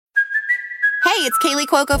it's Kaylee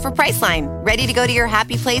Cuoco for Priceline. Ready to go to your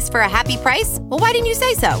happy place for a happy price? Well, why didn't you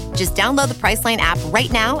say so? Just download the Priceline app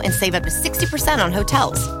right now and save up to 60% on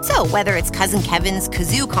hotels. So whether it's Cousin Kevin's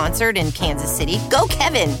Kazoo Concert in Kansas City, go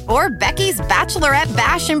Kevin, or Becky's Bachelorette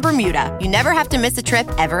Bash in Bermuda, you never have to miss a trip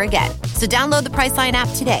ever again. So download the Priceline app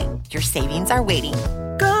today. Your savings are waiting.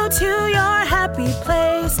 Go to your happy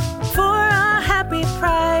place for a happy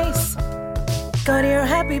price. Go to your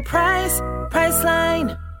happy price,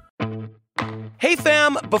 Priceline. Hey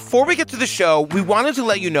fam, before we get to the show, we wanted to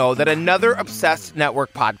let you know that another Obsessed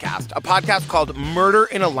Network podcast, a podcast called Murder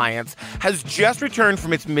in Alliance, has just returned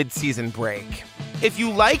from its mid-season break. If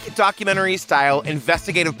you like documentary-style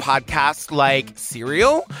investigative podcasts like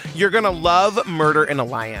Serial, you're going to love Murder in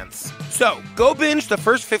Alliance. So go binge the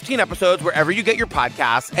first 15 episodes wherever you get your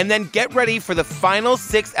podcasts, and then get ready for the final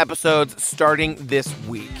 6 episodes starting this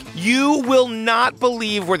week. You will not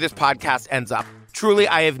believe where this podcast ends up. Truly,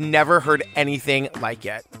 I have never heard anything like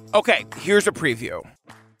it. Okay, here's a preview.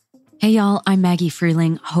 Hey, y'all, I'm Maggie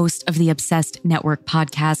Freeling, host of the Obsessed Network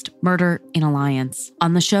podcast, Murder in Alliance.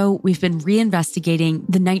 On the show, we've been reinvestigating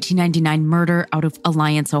the 1999 murder out of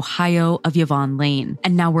Alliance, Ohio of Yvonne Lane.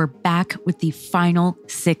 And now we're back with the final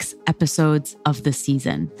 6 episodes of the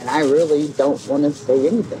season. And I really don't want to say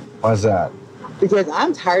anything. Why's that? Because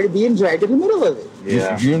I'm tired of being dragged in the middle of it.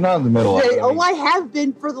 Yeah. You're not in the middle of it. Oh, I have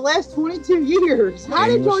been for the last 22 years. How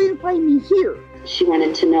did y'all even find me here? She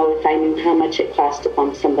wanted to know if I knew how much it cost to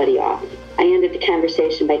bump somebody off. I ended the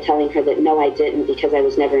conversation by telling her that no, I didn't, because I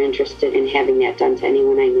was never interested in having that done to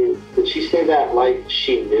anyone I knew. Did she say that like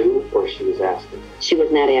she knew, or she was asking? She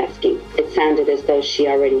was not asking. It sounded as though she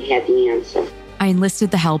already had the answer. I enlisted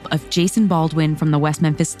the help of Jason Baldwin from the West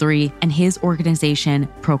Memphis 3 and his organization,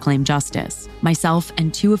 Proclaim Justice. Myself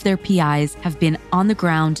and 2 of their PIs have been on the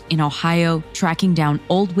ground in Ohio, tracking down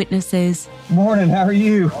old witnesses. Morning, how are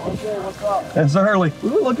you? Okay, what's up? It's early. We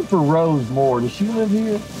were looking for Rose Moore. Does she live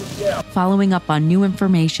here? Yeah. Following up on new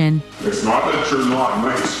information. It's not that you're not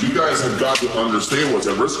nice. You guys have got to understand what's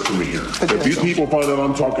at risk for me here. If these people find out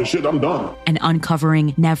I'm talking shit, I'm done. And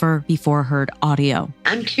uncovering never-before-heard audio.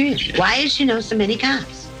 I'm curious. Why is she know so many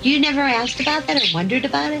cops? You never asked about that or wondered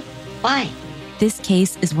about it? Why? This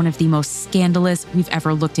case is one of the most scandalous we've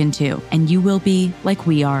ever looked into, and you will be, like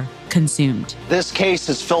we are, consumed. This case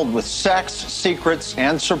is filled with sex, secrets,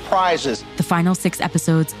 and surprises. The final 6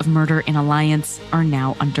 episodes of Murder in Alliance are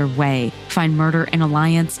now underway. Find Murder in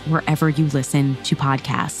Alliance wherever you listen to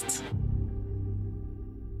podcasts.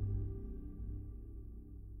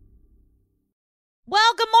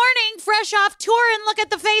 Well, good morning, fresh off tour, and look at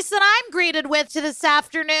the face that I'm greeted with this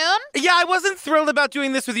afternoon. Yeah, I wasn't thrilled about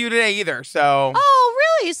doing this with you today either, so... Oh,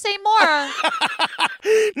 really? Say more.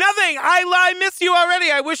 Nothing. I miss you already.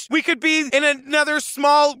 I wish we could be in another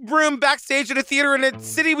small room backstage at a theater in a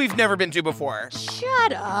city we've never been to before.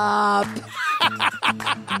 Shut up.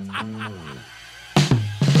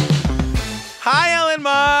 Hi, Ellen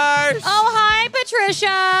Marsh. Oh, hi,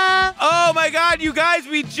 Patricia. Oh, my God, you guys,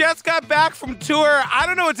 we just got back from tour. I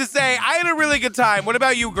don't know what to say. I had a really good time. What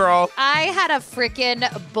about you, girl? I had a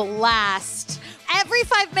freaking blast. Every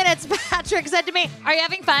 5 minutes, Patrick said to me, "Are you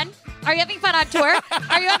having fun? Are you having fun on tour?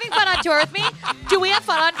 Are you having fun on tour with me? Do we have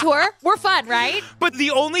fun on tour? We're fun, right?" But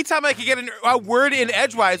the only time I could get a word in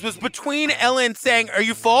edgewise was between Ellen saying, "Are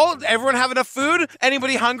you full? Everyone have enough food?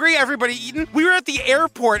 Anybody hungry? Everybody eating?" We were at the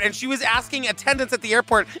airport, and she was asking attendants at the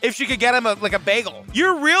airport if she could get him a bagel.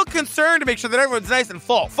 You're real concerned to make sure that everyone's nice and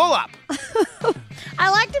full up. I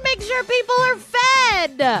like to make sure people are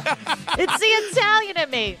fed. It's the Italian in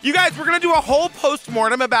me. You guys, we're going to do a whole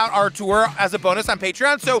post-mortem about our tour as a bonus on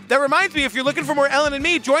Patreon. So that reminds me, if you're looking for more Ellen and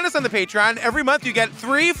me, join us on the Patreon. Every month you get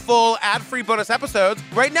 3 full ad-free bonus episodes.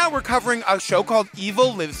 Right now we're covering a show called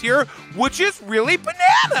Evil Lives Here, which is really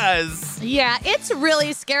bananas. Yeah, it's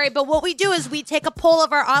really scary. But what we do is we take a poll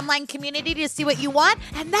of our online community to see what you want.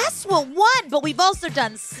 And that's what won. But we've also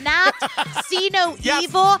done Snapped, See No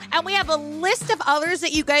Evil. And we have a list of others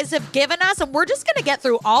that you guys have given us. And we're just going to get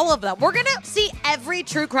through all of them. We're going to see every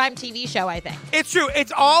true crime TV show, I think. It's true.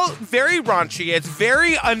 It's all very raunchy. It's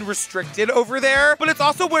very unrestricted over there. But it's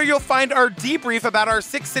also where you'll find our debrief about our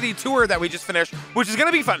 6-city tour that we just finished, which is going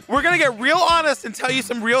to be fun. We're going to get real honest and tell you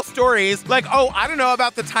some real stories. Like, oh, I don't know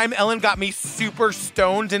about the time Ellen got me super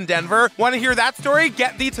stoned in Denver. Want to hear that story?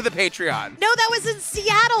 Get thee to the Patreon. No, that was in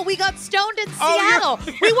Seattle. We got stoned in Seattle.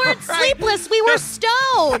 We weren't sleepless. We were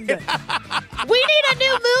stoned. We need a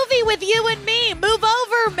new movie with you and me. Move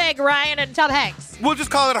over, Meg Ryan and Tom Hanks. We'll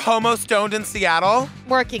just call it Homo Stoned in Seattle.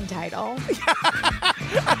 Working title.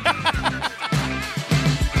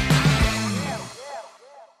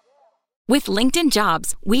 With LinkedIn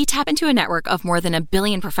Jobs, we tap into a network of more than 1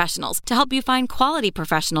 billion professionals to help you find quality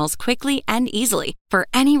professionals quickly and easily for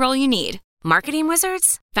any role you need. Marketing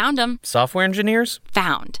wizards? Found them. Software engineers?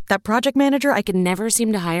 Found. That project manager I could never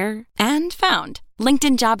seem to hire? And found.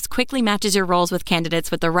 LinkedIn Jobs quickly matches your roles with candidates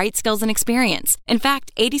with the right skills and experience. In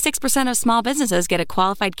fact, 86% of small businesses get a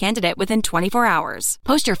qualified candidate within 24 hours.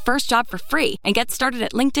 Post your first job for free and get started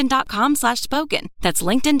at linkedin.com/spoken. That's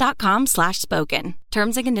linkedin.com/spoken.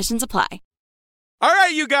 Terms and conditions apply. All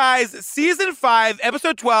right, you guys, season 5,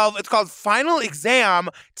 episode 12, it's called Final Exam,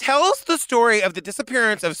 tells the story of the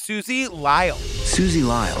disappearance of Suzy Lyall. Suzy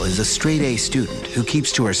Lyall is a straight-A student who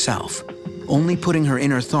keeps to herself, only putting her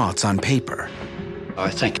inner thoughts on paper.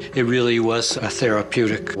 I think it really was a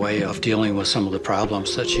therapeutic way of dealing with some of the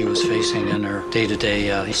problems that she was facing in her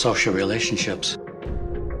day-to-day social relationships.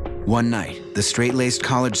 One night, the straight-laced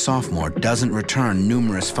college sophomore doesn't return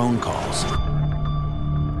numerous phone calls.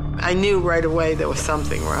 I knew right away there was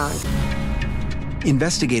something wrong.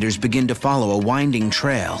 Investigators begin to follow a winding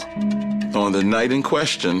trail. On the night in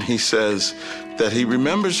question, he says that he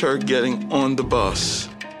remembers her getting on the bus.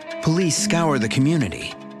 Police scour the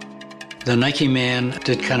community. The Nike man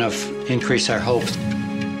did kind of increase our hopes.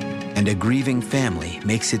 And a grieving family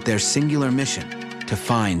makes it their singular mission to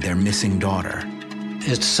find their missing daughter.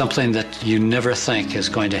 It's something that you never think is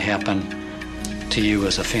going to happen to you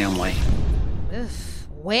as a family. Ugh.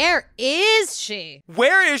 Where is she?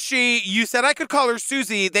 Where is she? You said I could call her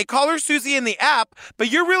Suzy. They call her Suzy in the app,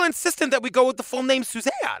 but you're real insistent that we go with the full name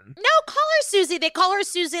Suzanne. No, call her Suzy. They call her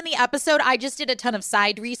Suzy in the episode. I just did a ton of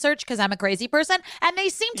side research because I'm a crazy person, and they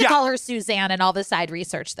seem to call her Suzanne in all the side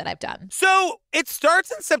research that I've done. So it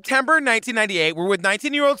starts in September 1998. We're with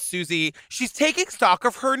 19-year-old Suzy. She's taking stock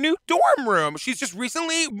of her new dorm room. She's just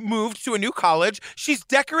recently moved to a new college. She's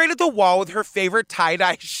decorated the wall with her favorite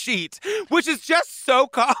tie-dye sheet, which is just so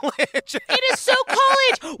college. It is so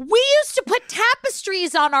college. We used to put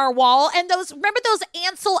tapestries on our wall, and remember those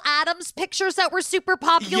Ansel Adams pictures that were super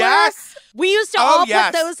popular? Yes. We used to all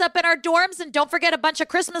put those up in our dorms, and don't forget a bunch of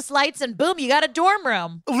Christmas lights, and boom, you got a dorm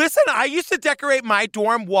room. Listen, I used to decorate my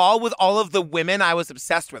dorm wall with all of the women I was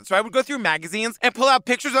obsessed with. So I would go through magazines and pull out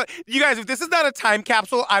pictures of, you guys, if this is not a time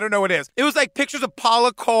capsule, I don't know what is. It was like pictures of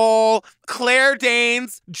Paula Cole, Claire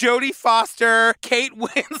Danes, Jodie Foster, Kate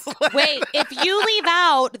Winslet. Wait, if you leave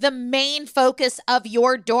out the main focus of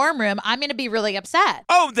your dorm room, I'm going to be really upset.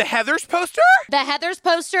 Oh, the Heathers poster? The Heathers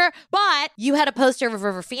poster, but you had a poster of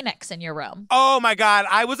River Phoenix in your room. Oh my God,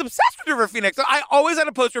 I was obsessed with River Phoenix. I always had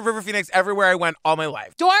a poster of River Phoenix everywhere I went all my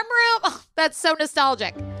life. Dorm room? Oh, that's so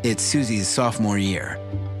nostalgic. It's Suzy's sophomore year,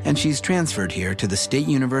 and she's transferred here to the State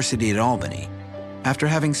University at Albany after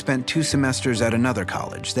having spent 2 semesters at another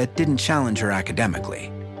college that didn't challenge her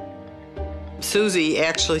academically. Suzy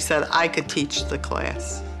actually said I could teach the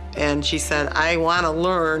class. And she said, I want to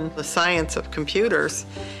learn the science of computers.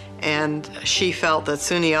 And she felt that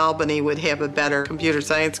SUNY Albany would have a better computer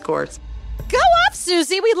science course. Go off,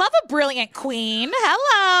 Suzy. We love a brilliant queen.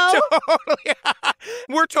 Hello. Totally.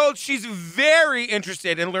 We're told she's very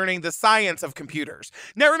interested in learning the science of computers.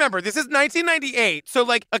 Now, remember, this is 1998, so,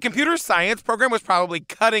 like, a computer science program was probably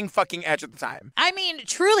cutting fucking edge at the time. I mean,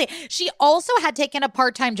 truly. She also had taken a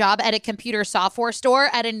part-time job at a computer software store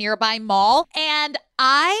at a nearby mall, and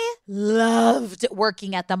I loved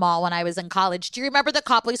working at the mall when I was in college. Do you remember the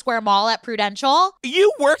Copley Square Mall at Prudential?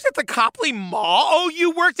 You worked at the Copley Mall? Oh, you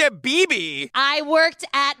worked at BB. I worked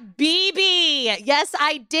at BB. Yes,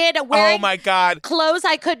 I did. Oh, my God. Clothes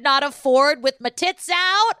I could not afford with my tits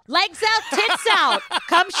out, legs out, tits out.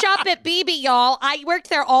 Come shop at BB, y'all. I worked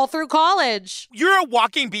there all through college. You're a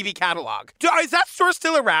walking BB catalog. Is that store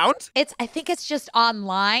still around? I think it's just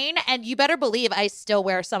online, and you better believe I still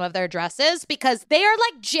wear some of their dresses because they are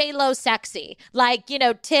like J-Lo sexy. Like, you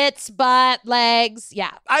know, tits, butt, legs.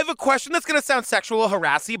 Yeah. I have a question that's going to sound sexual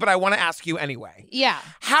harassy, but I want to ask you anyway. Yeah.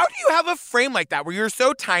 How do you have a frame like that where you're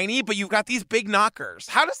so tiny, but you've got these big knockers?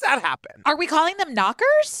 How does that happen? Are we calling them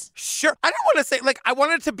knockers? Sure. I don't want to say, I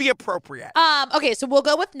want it to be appropriate. Okay, so we'll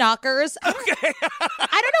go with knockers. Okay.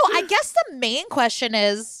 I don't know. I guess the main question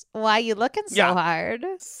is, why are you looking so hard?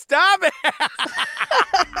 Stop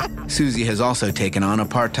it. Suzy has also taken on a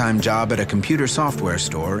part-time job at a computer software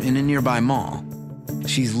store in a nearby mall.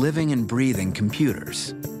 She's living and breathing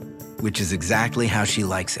computers, which is exactly how she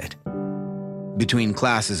likes it. Between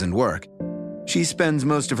classes and work, she spends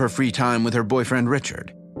most of her free time with her boyfriend,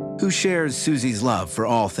 Richard, who shares Suzy's love for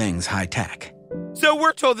all things high-tech. So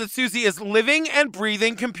we're told that Suzy is living and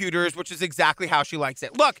breathing computers, which is exactly how she likes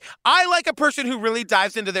it. Look, I like a person who really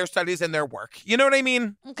dives into their studies and their work. You know what I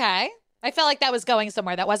mean? Okay. I felt like that was going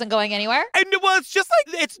somewhere. That wasn't going anywhere. And well, it's just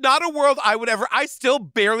like, it's not a world I still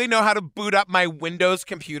barely know how to boot up my Windows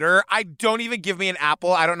computer. I don't even give me an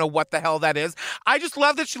Apple. I don't know what the hell that is. I just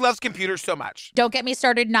love that she loves computers so much. Don't get me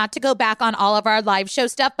started, not to go back on all of our live show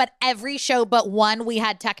stuff, but every show but one, we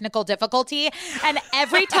had technical difficulty. And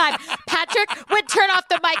every time Patrick would turn off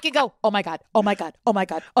the mic and go, oh my God, oh my God, oh my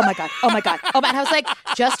God, oh my God, oh my God, oh my God. And I was like,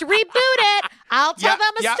 just reboot it. I'll tell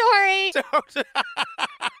them a story.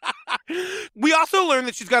 We also learned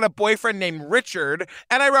that she's got a boyfriend named Richard,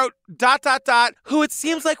 and I wrote ... who it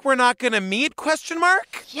seems like we're not gonna meet, ?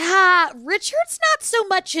 Yeah, Richard's not so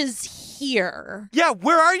much as here. Yeah,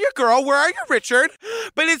 where are you, girl? Where are you, Richard?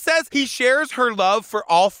 But it says he shares her love for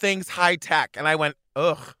all things high tech, and I went,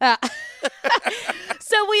 ugh.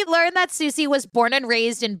 So we learned that Suzy was born and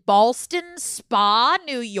raised in Ballston Spa,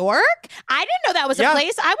 New York. I didn't know that was a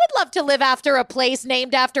place. I would love to live after a place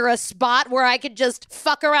named after a spot where I could just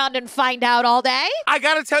fuck around and find out all day. I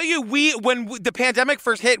gotta tell you, when the pandemic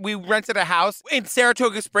first hit, we rented a house in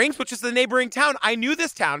Saratoga Springs, which is the neighboring town. I knew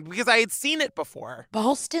this town because I had seen it before.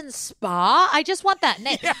 Ballston Spa? I just want that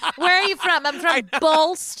name. Yeah. Where are you from? I'm from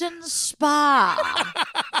Ballston Spa.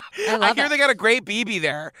 I hear they got a great BB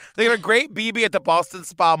there. They got a great BB at the Ballston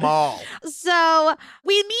Spa Mall. So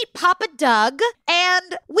we meet Papa Doug,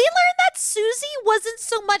 and we learned that Suzy wasn't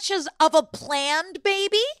so much as of a planned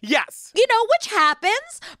baby. Yes. You know, which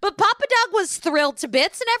happens, but Papa Doug was thrilled to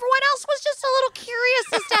bits, and everyone else was just a little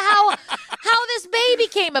curious as to how this baby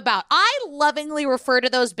came about. I lovingly refer to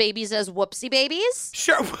those babies as whoopsie babies.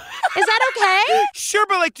 Sure. Is that okay? Sure,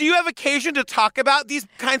 but do you have occasion to talk about these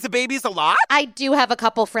kinds of babies a lot? I do have a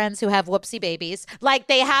couple friends who have whoopsie babies.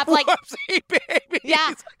 They have whoopsie babies.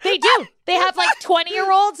 Yeah, they do. They have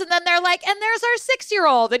 20-year-olds, and then they're like, and there's our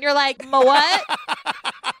 6-year-old, and you're like, what?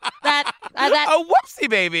 That a whoopsie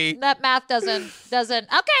baby. That math doesn't.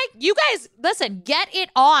 Okay, you guys, listen, get it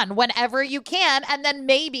on whenever you can, and then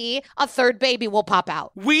maybe a third baby will pop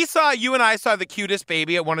out. You and I saw the cutest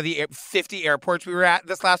baby at one of the 50 airports we were at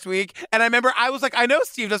this last week, and I remember I was like, I know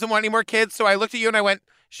Steve doesn't want any more kids, so I looked at you and I went,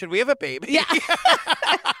 should we have a baby? Yeah.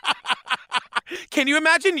 Can you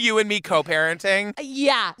imagine you and me co-parenting?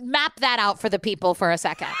 Yeah. Map that out for the people for a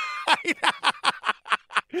second.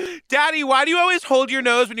 Daddy, why do you always hold your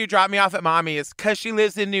nose when you drop me off at Mommy's? Because she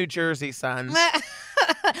lives in New Jersey, son.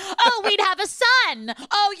 Oh, we'd have a son.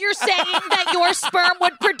 Oh, you're saying that your sperm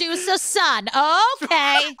would produce a son.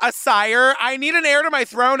 Okay. A sire. I need an heir to my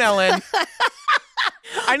throne, Ellen.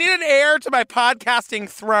 I need an heir to my podcasting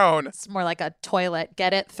throne. It's more like a toilet.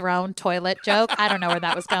 Get it? Throne, toilet joke. I don't know where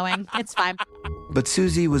that was going. It's fine. But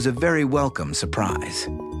Suzy was a very welcome surprise.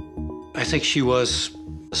 I think she was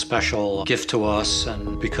a special gift to us,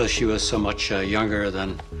 and because she was so much younger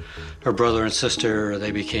than her brother and sister,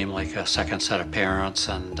 they became like a second set of parents,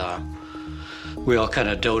 and we all kind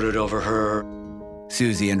of doted over her.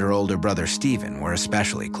 Suzy and her older brother Stephen were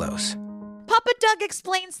especially close. Papa Doug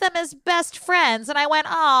explains them as best friends, and I went,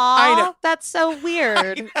 aw, that's so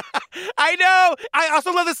weird. I know. I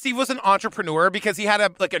also love that Steve was an entrepreneur because he had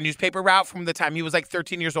a newspaper route from the time he was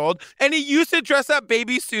 13 years old, and he used to dress up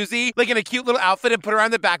baby Suzy in a cute little outfit and put her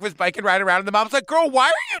on the back of his bike and ride around, and the mom's like, girl, why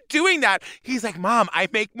are you doing that? He's like, Mom, I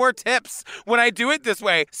make more tips when I do it this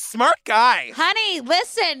way. Smart guy. Honey,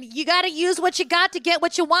 listen, you got to use what you got to get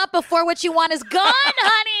what you want before what you want is gone,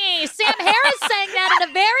 honey. Sam Harris sang that in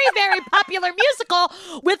a very, very popular musical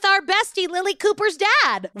with our bestie Lily Cooper's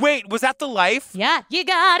dad. Wait, was that The Life? Yeah. You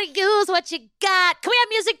gotta use what you got. Can we have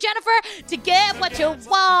music, Jennifer? To get what you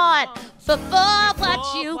want before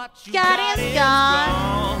what you got is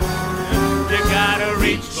gone. You gotta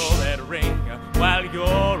reach for that ring while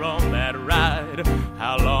you're on that ride.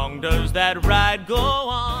 How long does that ride go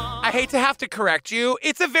on? I hate to have to correct you.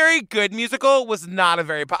 It's a very good musical. It was not a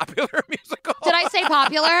very popular musical. Did I say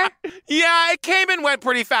popular? Yeah, it came and went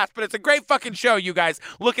pretty fast, but it's a great fucking show, you guys.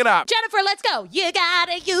 Look it up. Jennifer, let's go. You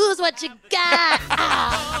gotta use what you got.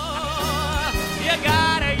 You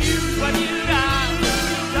gotta use what you got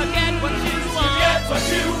to get what you want. To get what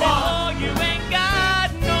you want. You ain't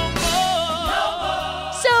got no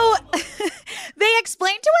more. So they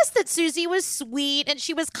explained to us that Suzy was sweet and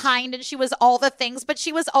she was kind and she was all the things, but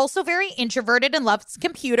she was also very introverted and loves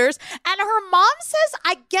computers. And her mom says,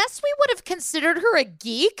 I guess we would have considered her a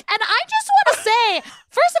geek. And I just want to say,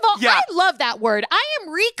 first of all, I love that word. I am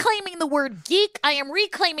reclaiming the word geek. I am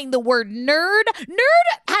reclaiming the word nerd. Nerd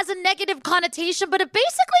has a negative connotation, but it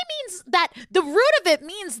basically means that the root of it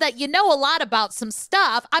means that you know a lot about some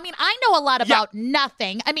stuff. I mean, I know a lot about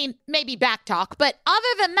nothing. I mean, maybe back talk, but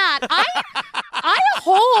other than that, I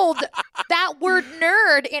hold that word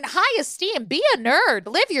nerd in high esteem. Be a nerd.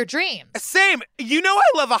 Live your dreams. Same. You know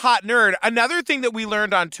I love a hot nerd. Another thing that we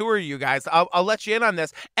learned on tour, you guys, I'll let you in on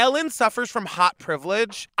this. Ellen suffers from hot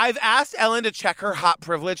privilege. I've asked Ellen to check her hot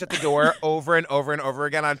privilege at the door over and over and over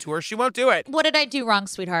again on tour. She won't do it. What did I do wrong,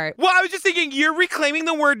 sweetheart? Well, I was just thinking, you're reclaiming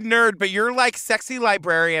the word nerd, but you're like sexy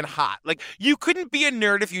librarian hot. Like, you couldn't be a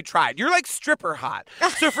nerd if you tried. You're like stripper hot.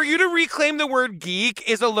 So for you to reclaim the word geek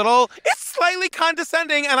is it's slightly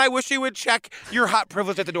condescending, and I wish you would check your hot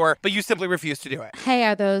privilege at the door, but you simply refuse to do it. Hey,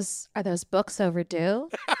 are those books overdue?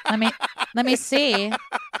 Let me see.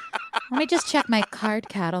 Let me just check my card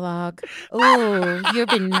catalog. Ooh, you've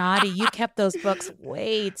been naughty. You kept those books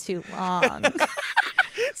way too long.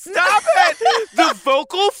 Stop it! The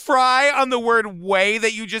vocal fry on the word way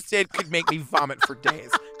that you just did could make me vomit for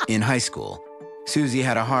days. In high school, Suzy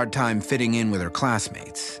had a hard time fitting in with her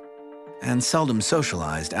classmates and seldom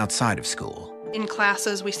socialized outside of school. In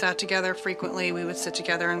classes, we sat together frequently. We would sit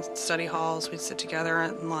together in study halls. We'd sit together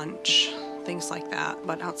at lunch, things like that.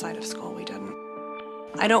 But outside of school, we didn't.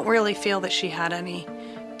 I don't really feel that she had any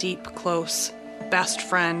deep, close, best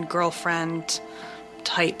friend, girlfriend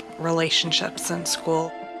type relationships in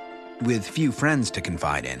school. With few friends to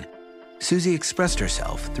confide in, Suzy expressed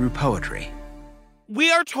herself through poetry. We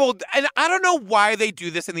are told, and I don't know why they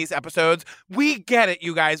do this in these episodes. We get it,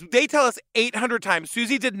 you guys. They tell us 800 times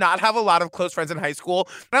Suzy did not have a lot of close friends in high school.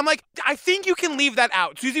 And I'm like, I think you can leave that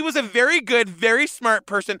out. Suzy was a very good, very smart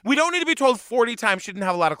person. We don't need to be told 40 times she didn't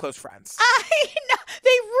have a lot of close friends. I know. They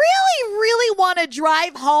really, really want to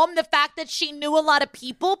drive home the fact that she knew a lot of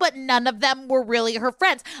people, but none of them were really her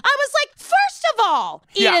friends. I was like, first of all,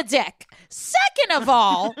 eat a dick. Second of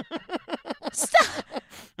all,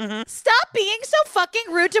 stop being so fucking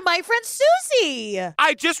rude to my friend Suzy.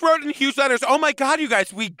 I just wrote in huge letters, oh my God, you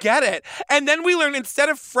guys, we get it. And then we learned instead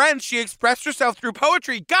of friends, she expressed herself through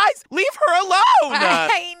poetry. Guys, leave her alone.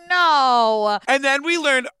 I know. And then we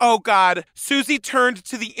learned, oh God, Suzy turned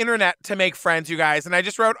to the internet to make friends, you guys. And I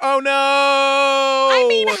just wrote, oh no. I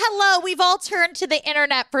mean, hello, we've all turned to the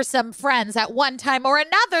internet for some friends at one time or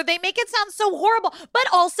another. They make it sound so horrible. But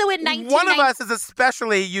also in 1990... One of us is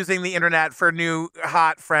especially using the internet for new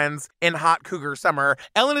hot friends in hot cougar summer.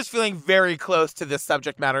 Ellen is feeling very close to this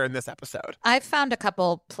subject matter in this episode. I've found a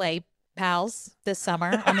couple play pals this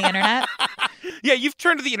summer on the internet. Yeah, you've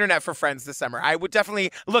turned to the internet for friends this summer. I would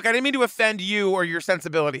definitely... Look, I didn't mean to offend you or your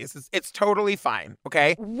sensibilities. It's totally fine,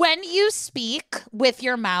 okay? When you speak with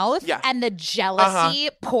your mouth and the jealousy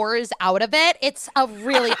pours out of it, it's a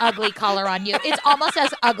really ugly color on you. It's almost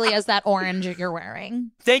as ugly as that orange you're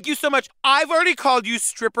wearing. Thank you so much. I've already called you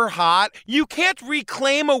stripper hot. You can't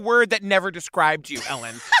reclaim a word that never described you,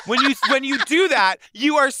 Ellen. When you do that,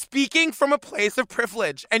 you are speaking from a place of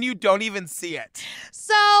privilege, and you don't even see it.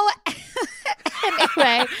 So...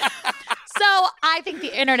 Anyway, so I think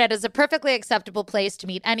the internet is a perfectly acceptable place to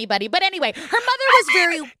meet anybody. But anyway, her mother was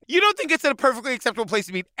very... You don't think it's a perfectly acceptable place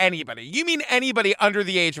to meet anybody. You mean anybody under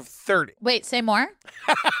the age of 30. Wait, say more?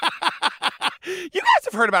 You guys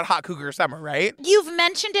have heard about hot cougar summer, right? You've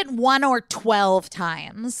mentioned it 1 or 12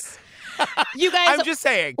 times. You guys, I'm just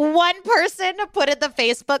saying. One person put in the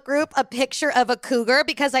Facebook group a picture of a cougar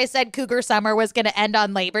because I said cougar summer was going to end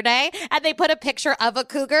on Labor Day. And they put a picture of a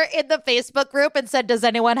cougar in the Facebook group and said, does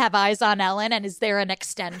anyone have eyes on Ellen? And is there an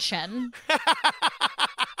extension?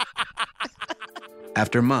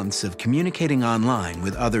 After months of communicating online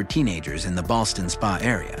with other teenagers in the Ballston Spa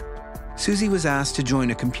area, Suzy was asked to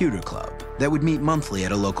join a computer club that would meet monthly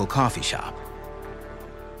at a local coffee shop.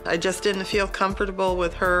 I just didn't feel comfortable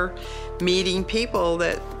with her meeting people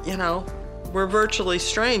that, were virtually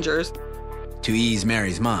strangers. To ease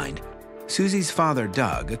Mary's mind, Suzy's father,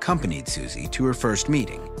 Doug, accompanied Suzy to her first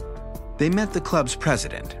meeting. They met the club's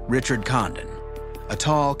president, Richard Condon, a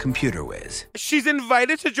tall computer whiz. She's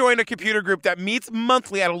invited to join a computer group that meets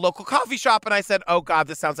monthly at a local coffee shop, and I said, oh God,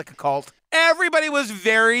 this sounds like a cult. Everybody was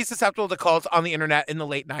very susceptible to cults on the internet in the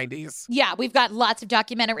late 90s. Yeah, we've got lots of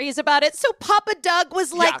documentaries about it. So Papa Doug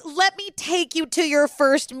was like, let me take you to your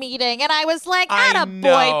first meeting. And I was like, attaboy,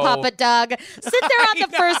 Papa Doug. Sit there on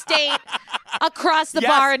the first date across the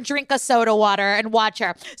bar and drink a soda water and watch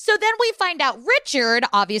her. So then we find out Richard,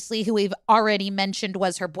 obviously, who we've already mentioned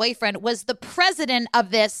was her boyfriend, was the president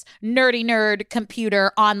of this nerdy nerd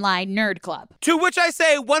computer online nerd club. To which I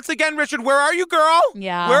say, once again, Richard, where are you, girl?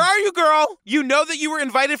 Yeah. Where are you, girl? girl. You know that you were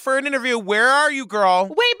invited for an interview. Where are you, girl?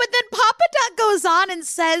 Wait, but then Papa Doug goes on and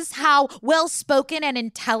says how well-spoken and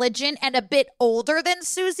intelligent and a bit older than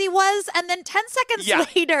Suzy was. And then 10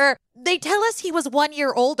 seconds later, they tell us he was 1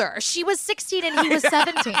 year older. She was 16 and he was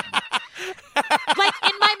 17. Like,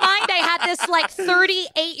 in my mind, I had this,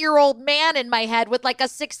 38-year-old man in my head with, a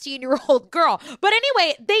 16-year-old girl. But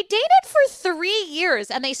anyway, they dated for 3 years,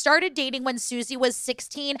 and they started dating when Suzy was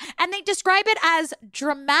 16, and they describe it as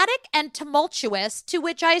dramatic and tumultuous, to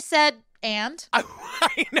which I said, and?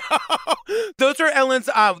 I know. Those are Ellen's,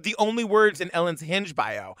 the only words in Ellen's Hinge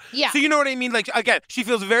bio. Yeah. So you know what I mean? Again, she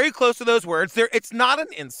feels very close to those words. It's not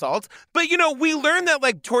an insult. But, we learned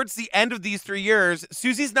that, towards the end of these 3 years,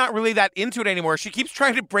 Suzy's not really that into it anymore. She keeps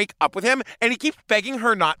trying to break up with him, and he keeps begging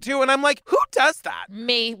her not to. And I'm like, who does that?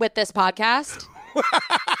 Me with this podcast.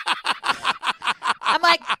 I'm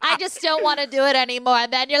like, I just don't want to do it anymore.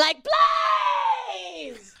 And then you're like,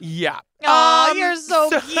 please. Yeah. Oh, you're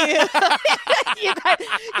so cute.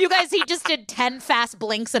 you guys, he just did 10 fast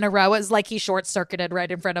blinks in a row. It was like he short-circuited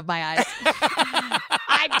right in front of my eyes.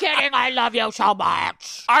 I'm kidding. I love you so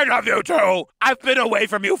much. I love you too. I've been away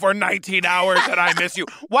from you for 19 hours and I miss you.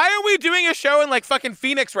 Why are we doing a show in fucking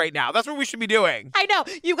Phoenix right now? That's what we should be doing. I know.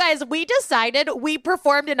 You guys, we decided we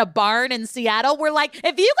performed in a barn in Seattle. We're like,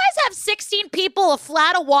 if you guys have 16 people, a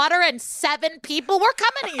flat of water, and 7 people, we're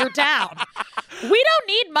coming to your town. We don't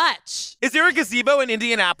need much. Is there a gazebo in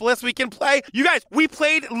Indianapolis we can play? You guys, we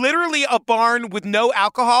played literally a barn with no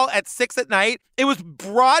alcohol at 6 at night. It was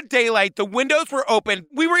broad daylight. The windows were open.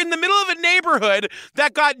 We were in the middle of a neighborhood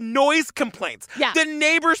that got noise complaints. Yeah. The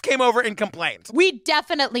neighbors came over and complained. We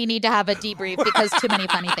definitely need to have a debrief because too many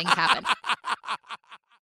funny things happened.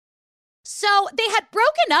 So they had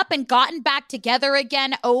broken up and gotten back together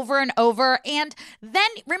again over and over. And then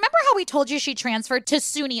remember how we told you she transferred to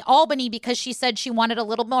SUNY Albany because she said she wanted a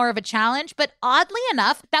little more of a challenge? But oddly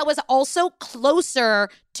enough, that was also closer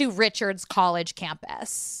to Richard's college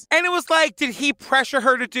campus. And it was like, did he pressure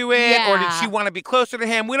her to do it? Yeah. Or did she want to be closer to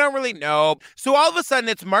him? We don't really know. So all of a sudden,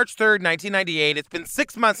 it's March 3rd, 1998. It's been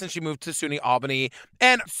 6 months since she moved to SUNY Albany.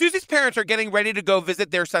 And Suzy's parents are getting ready to go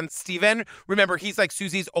visit their son, Steven. Remember, he's like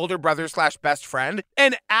Suzy's older brother / best friend.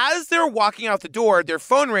 And as they're walking out the door, their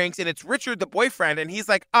phone rings and it's Richard, the boyfriend. And he's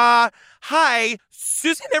like, hi,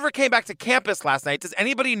 Suzy never came back to campus last night. Does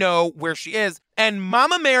anybody know where she is? And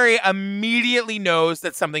Mama Mary immediately knows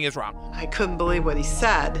that something is wrong. I couldn't believe what he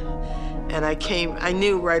said. And I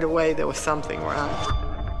knew right away there was something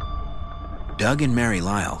wrong. Doug and Mary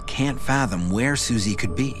Lyall can't fathom where Suzy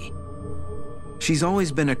could be. She's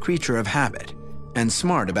always been a creature of habit and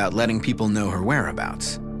smart about letting people know her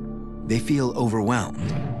whereabouts. They feel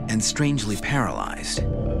overwhelmed and strangely paralyzed.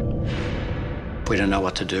 We didn't know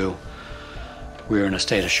what to do. We were in a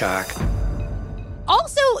state of shock.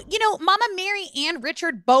 Also, Mama Mary and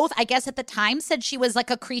Richard both, I guess at the time, said she was like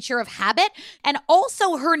a creature of habit. And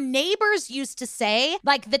also her neighbors used to say,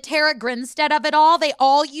 like the Tara Grinstead of it all, they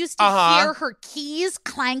all used to hear her keys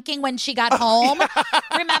clanking when she got home.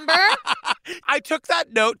 Remember? I took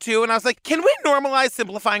that note too, and I was like, can we normalize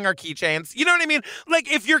simplifying our keychains? You know what I mean? Like,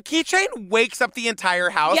 if your keychain wakes up the entire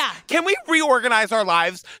house, can we reorganize our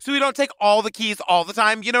lives so we don't take all the keys all the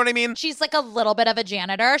time? You know what I mean? She's like a little bit of a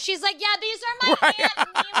janitor. She's like, yeah, these are my Aunt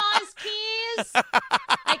Mima's keys.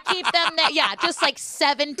 I keep them there. Yeah, just like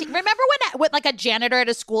 17. Remember when like a janitor at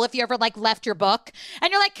a school, if you ever like left your book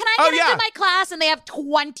and you're like, can I get into my class? And they have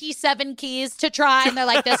 27 keys to try. And they're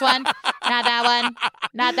like, this one, not that one,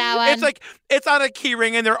 not that one. It's like, it's on a key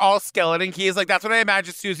ring and they're all skeleton keys. Like, that's what I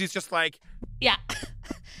imagine Suzy's just like. Yeah.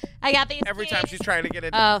 I got these every time she's trying to get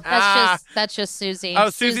in. Oh, that's just Suzy.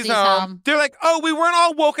 Oh, Suzy's home. They're like, oh, we weren't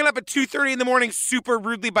all woken up at 2:30 in the morning super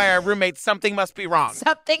rudely by our roommates. Something must be wrong.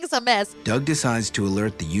 Something's amiss. Doug decides to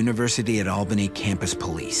alert the University at Albany campus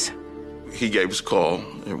police. He gave us a call,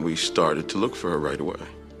 and we started to look for her right away.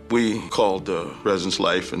 We called Residence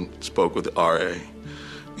Life and spoke with the RA,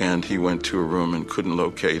 and he went to her room and couldn't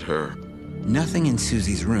locate her. Nothing in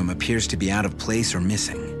Suzy's room appears to be out of place or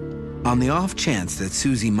missing. On the off chance that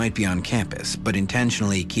Suzy might be on campus, but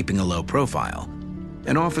intentionally keeping a low profile,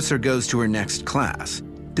 an officer goes to her next class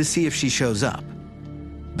to see if she shows up,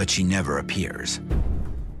 but she never appears.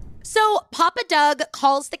 So Papa Doug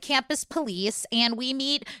calls the campus police and we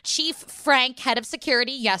meet Chief Frank, head of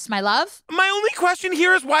security. Yes, my love. My only question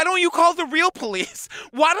here is, why don't you call the real police?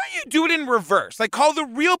 Why don't you do it in reverse? Like, call the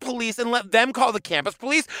real police and let them call the campus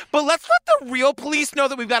police, but let's let the real police know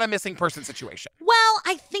that we've got a missing person situation. Well,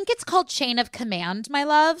 I think it's called chain of command, my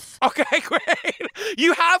love. Okay, great.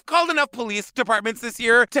 You have called enough police departments this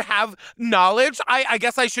year to have knowledge. I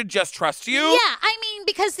guess I should just trust you. Yeah, I mean, mean,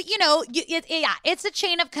 because, it's a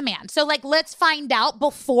chain of command. So, like, let's find out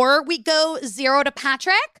before we go zero to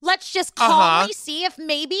Patrick. Let's just calmly see if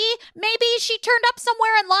maybe she turned up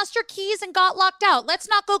somewhere and lost her keys and got locked out. Let's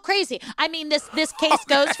not go crazy. I mean, this case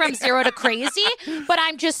goes from zero to crazy, but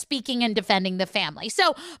I'm just speaking and defending the family.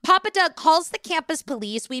 So Papa Doug calls the campus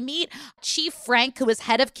police. We meet Chief Frank, who is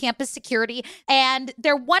head of campus security, and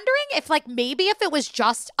they're wondering if maybe if it was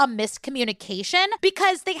just a miscommunication,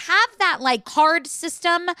 because they have that card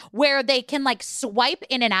system where they can swipe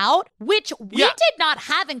in and out, which we did not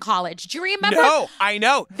have in college. Do you remember? No, I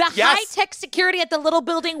know. The high-tech security at the little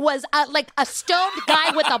building was a stoned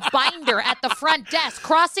guy with a binder at the front desk,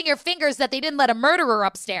 crossing your fingers that they didn't let a murderer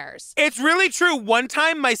upstairs. It's really true. One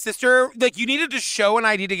time, my sister, you needed to show an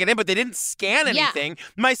ID to get in, but they didn't scan anything. Yeah.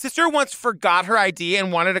 My sister once forgot her ID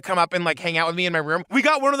and wanted to come up and hang out with me in my room. We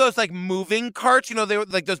got one of those moving carts, they were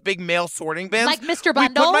those big mail sorting bins. Like Mr.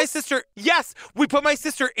 Bundles? We put my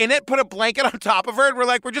sister in it, put a blanket on top of her, and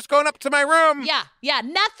we're just going up to my room. Yeah.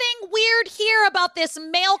 Nothing weird here about this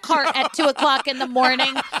mail cart at 2 o'clock in the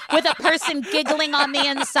morning with a person giggling on the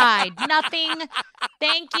inside. Nothing.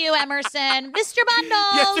 Thank you, Emerson. Mr.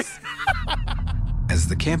 Bundles. As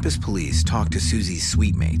the campus police talk to Suzy's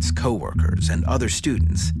suitemates, coworkers, and other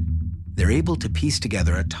students, they're able to piece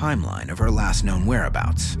together a timeline of her last known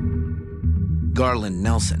whereabouts. Garland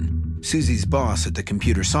Nelson, Suzy's boss at the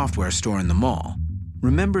computer software store in the mall,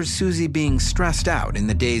 remembers Suzy being stressed out in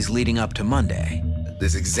the days leading up to Monday.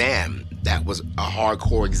 This exam, that was a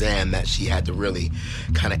hardcore exam that she had to really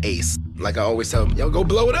kind of ace. Like I always tell them, go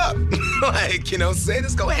blow it up. Say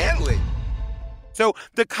this, go handle it. So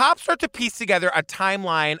the cops start to piece together a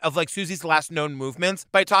timeline of Suzy's last known movements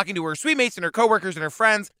by talking to her suitemates and her coworkers and her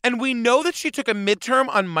friends. And we know that she took a midterm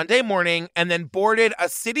on Monday morning and then boarded a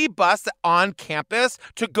city bus on campus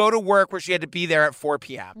to go to work, where she had to be there at 4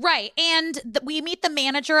 p.m. Right. And we meet the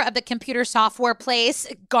manager of the computer software place,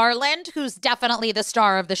 Garland, who's definitely the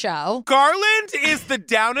star of the show. Garland is the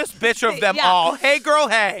downest bitch of them all. Hey, girl,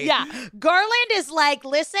 hey. Yeah. Garland is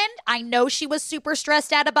listen, I know she was super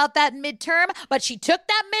stressed out about that midterm, but she took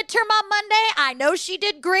that midterm on Monday. I know she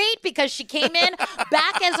did great because she came in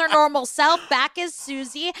back as her normal self, back as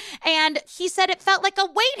Suzy. And he said it felt like a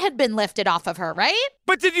weight had been lifted off of her, right?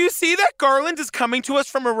 But did you see that Garland is coming to us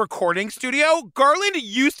from a recording studio? Garland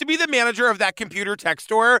used to be the manager of that computer tech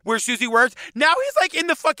store where Suzy works. Now he's in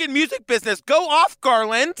the fucking music business. Go off,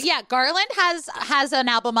 Garland. Yeah, Garland has an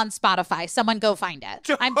album on Spotify. Someone go find it.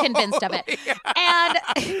 I'm convinced of it. Yeah.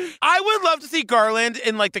 And I would love to see Garland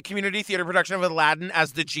in the community theater production of Aladdin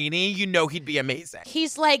as the genie. He'd be amazing.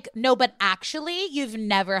 He's no, but actually, you've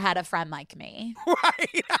never had a friend like me.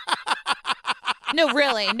 Right. No,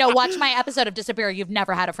 really. No, watch my episode of Disappearance. You've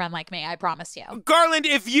never had a friend like me. I promise you. Garland,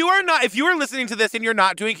 if you are listening to this and you're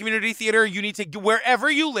not doing community theater, you need to,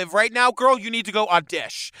 wherever you live right now, girl, you need to go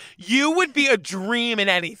audition. You would be a dream in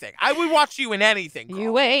anything. I would watch you in anything, girl.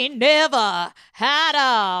 You ain't never had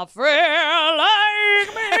a friend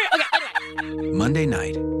like me. Okay, anyway. Monday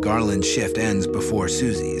night, Garland's shift ends before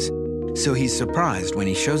Suzy's, so he's surprised when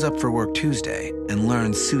he shows up for work Tuesday and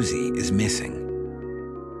learns Suzy is missing.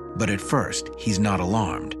 But at first, he's not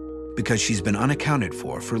alarmed because she's been unaccounted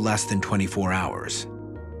for less than 24 hours.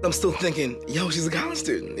 I'm still thinking, she's a college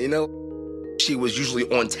student, She was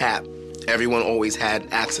usually on tap. Everyone always had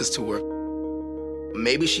access to her.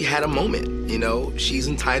 Maybe she had a moment, She's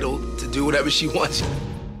entitled to do whatever she wants.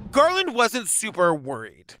 Garland wasn't super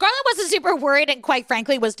worried. Garland wasn't super worried and, quite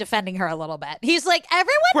frankly, was defending her a little bit. He's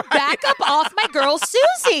everyone back up off my girl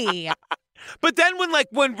Suzy. But then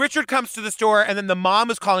when Richard comes to the store and then the mom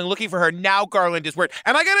is calling looking for her, now Garland is worried.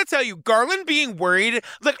 And I gotta tell you, Garland being worried,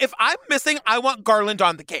 if I'm missing, I want Garland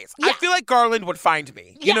on the case. Yeah. I feel like Garland would find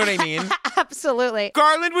me. You know what I mean? Absolutely.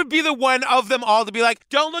 Garland would be the one of them all to be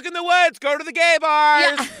don't look in the woods, go to the gay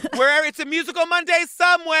bars. Yeah. Where it's a musical Monday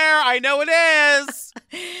somewhere. I know it is.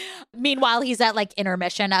 Meanwhile, he's at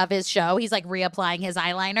intermission of his show. He's reapplying his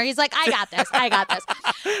eyeliner. He's I got this.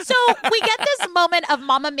 So we get this moment of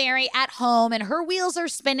Mama Mary at home and her wheels are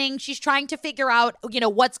spinning. She's trying to figure out,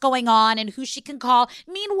 what's going on and who she can call.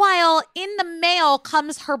 Meanwhile, in the mail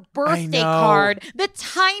comes her birthday card. The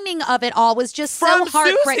timing of it all was just so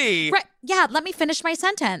heartbreaking. Right. Yeah, let me finish my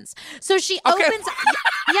sentence. So she opens...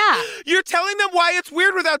 Yeah. You're telling them why it's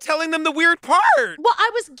weird without telling them the weird part. Well,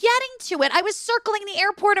 I was getting to it. I was circling the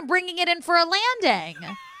airport and bringing it in for a landing.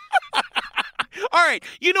 All right,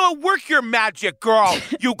 work your magic, girl.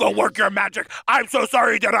 You go work your magic. I'm so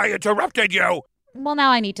sorry that I interrupted you. Well,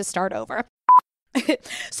 now I need to start over. So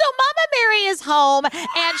Mama Mary is home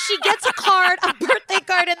and she gets a birthday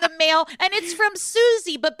card in the mail, and it's from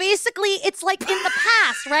Suzy, but basically it's in the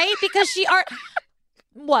past, right? Because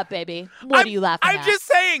What, baby? What are you laughing at? I'm just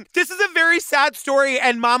saying, this is a very sad story,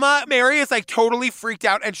 and Mama Mary is like totally freaked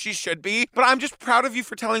out, and she should be. But I'm just proud of you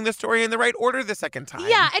for telling the story in the right order the second time.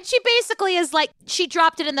 Yeah, and she basically is like, she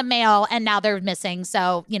dropped it in the mail, and now they're missing.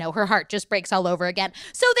 So, you know, her heart just breaks all over again.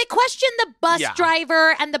 So they questioned the bus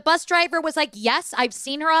driver, and the bus driver was like, yes, I've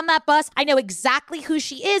seen her on that bus. I know exactly who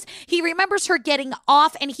she is. He remembers her getting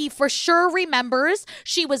off, and he for sure remembers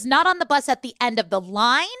she was not on the bus at the end of the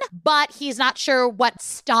line, but he's not sure what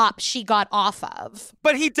stop she got off of.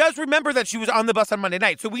 But he does remember that she was on the bus on Monday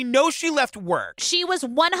night, so we know she left work. She was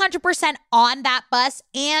 100% on that bus,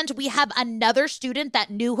 and we have another student that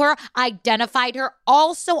knew her, identified her,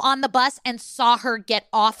 also on the bus, and saw her get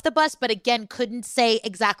off the bus, but again, couldn't say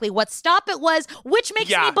exactly what stop it was, which makes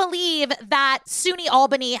me believe that SUNY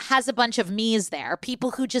Albany has a bunch of me's there,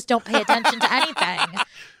 people who just don't pay attention to anything.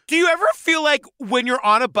 Do you ever feel like when you're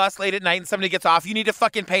on a bus late at night and somebody gets off, you need to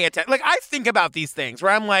fucking pay attention? Like, I think about these things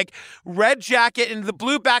where I'm like, red jacket and the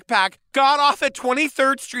blue backpack, got off at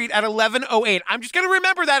 23rd Street at 11:08. I'm just going to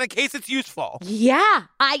remember that in case it's useful. Yeah,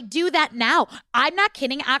 I do that now. I'm not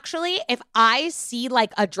kidding, actually. If I see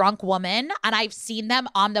like a drunk woman and I've seen them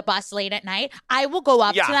on the bus late at night, I will go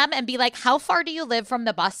up to them and be like, how far do you live from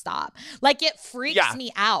the bus stop? Like, it freaks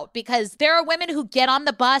me out because there are women who get on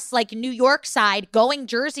the bus like New York side, going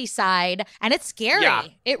Jersey side, and it's scary. Yeah.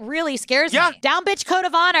 It really scares me. Down bitch code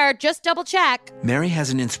of honor, just double check. Mary has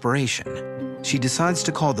an inspiration. She decides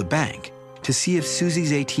to call the bank to see if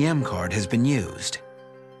Suzy's ATM card has been used.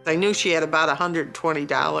 I knew she had about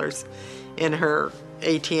 $120 in her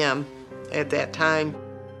ATM at that time.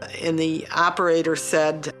 And the operator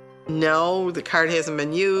said, no, the card hasn't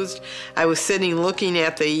been used. I was sitting looking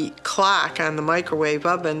at the clock on the microwave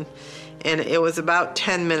oven, and it was about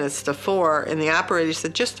 10 minutes to 4. And the operator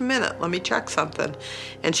said, just a minute, let me check something.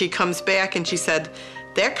 And she comes back and she said,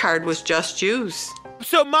 that card was just used.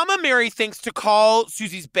 So Mama Mary thinks to call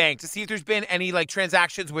Suzy's bank to see if there's been any like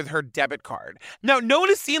transactions with her debit card. Now, no one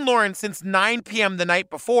has seen Lauren since 9 p.m. the night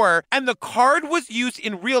before, and the card was used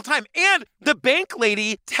in real time. And the bank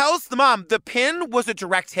lady tells the mom the PIN was a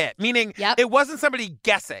direct hit, meaning it wasn't somebody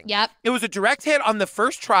guessing. It was a direct hit on the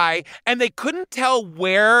first try, and they couldn't tell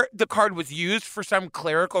where the card was used for some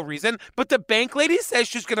clerical reason. But the bank lady says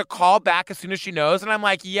she's going to call back as soon as she knows. And I'm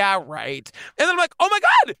like, yeah, right. And then I'm like, oh my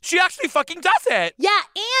God, she actually fucking does it. Yeah,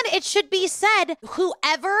 and it should be said,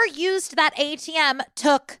 whoever used that ATM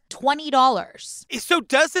took $20. So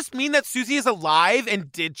does this mean that Suzy is alive and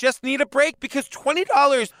did just need a break? Because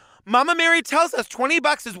 $20... Mama Mary tells us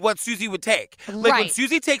 $20 is what Suzy would take. Like when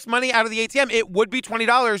Suzy takes money out of the ATM, it would be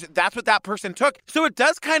 $20. That's what that person took. So it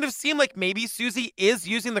does kind of seem like maybe Suzy is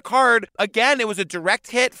using the card. Again, it was a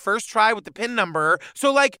direct hit, first try with the PIN number.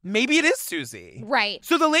 So like maybe it is Suzy. Right.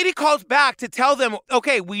 So the lady calls back to tell them,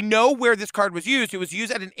 okay, we know where this card was used. It was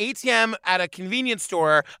used at an ATM at a convenience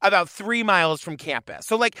store about 3 miles from campus.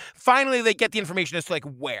 So like finally they get the information as to like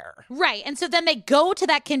where. Right. And so then they go to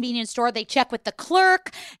that convenience store. They check with the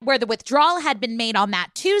clerk where the withdrawal had been made on that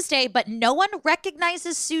Tuesday, but no one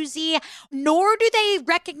recognizes Suzy, nor do they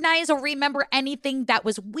recognize or remember anything that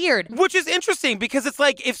was weird. Which is interesting because it's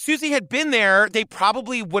like if Suzy had been there, they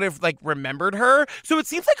probably would have like remembered her. So it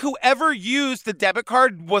seems like whoever used the debit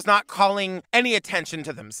card was not calling any attention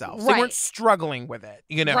to themselves. They weren't struggling with it,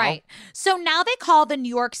 you know? Right. So now they call the New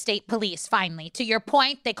York State Police, finally. To your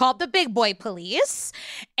point, they called the big boy police.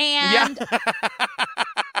 And...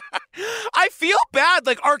 I feel bad.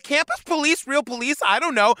 Like, are campus police real police? I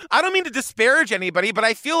don't know. I don't mean to disparage anybody, but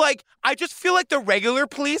I just feel like the regular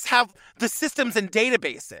police have the systems and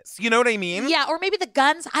databases. You know what I mean? Yeah, or maybe the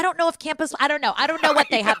guns. I don't know if campus, I don't know. I don't know what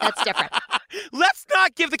they have that's different. Let's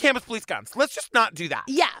not give the campus police guns. Let's just not do that.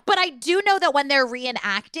 Yeah, but I do know that when they're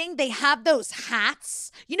reenacting, they have those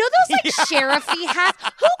hats. You know those like sheriffy hats?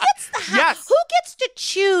 Who gets the hat? Yes. Who gets to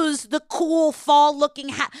choose the cool fall-looking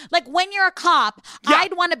hat? Like when you're a cop,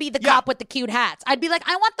 I'd want to be the cop with the cute hats. I'd be like,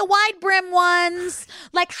 I want the wide brim ones.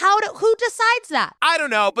 Like who decides that? I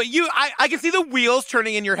don't know, but I can see the wheels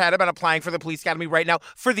turning in your head about applying for the police academy right now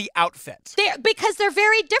for the outfit. Because they're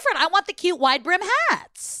very different. I want the cute wide brim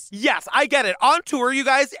hats. Yes, I get it. On tour, you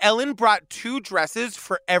guys, Ellen brought 2 dresses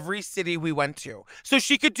for every city we went to. So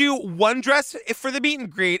she could do one dress for the meet and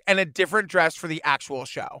greet and a different dress for the actual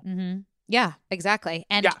show. Mm-hmm. Yeah, exactly.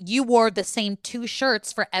 And you wore the same 2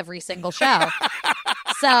 shirts for every single show.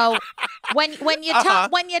 So when you talk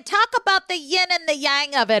about the yin and the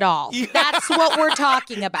yang of it all, that's what we're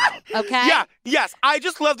talking about, okay? Yeah, yes. I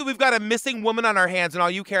just love that we've got a missing woman on our hands and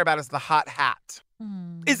all you care about is the hot hat.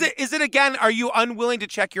 Is it again, are you unwilling to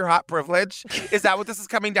check your hot privilege? Is that what this is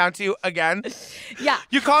coming down to again? Yeah.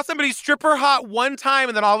 You call somebody stripper hot one time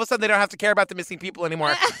and then all of a sudden they don't have to care about the missing people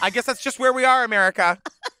anymore. I guess that's just where we are, America.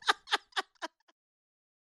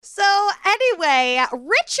 So anyway,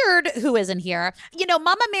 Richard, who isn't here,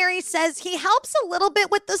 Mama Mary says he helps a little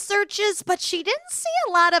bit with the searches, but she didn't see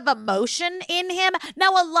a lot of emotion in him.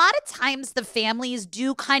 Now, a lot of times the families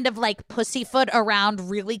do kind of like pussyfoot around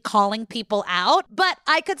really calling people out, but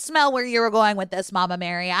I could smell where you were going with this, Mama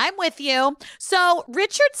Mary. I'm with you. So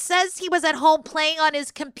Richard says he was at home playing on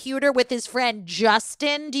his computer with his friend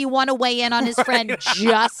Justin. Do you want to weigh in on his friend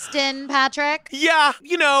Justin, Patrick? Yeah,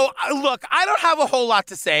 look, I don't have a whole lot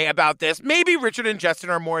to say about this. Maybe Richard and Justin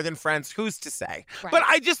are more than friends. Who's to say? Right. But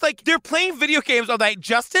I just they're playing video games all night.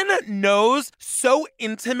 Justin knows so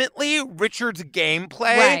intimately Richard's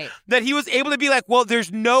gameplay that he was able to be like, well,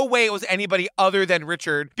 there's no way it was anybody other than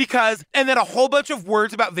Richard and then a whole bunch of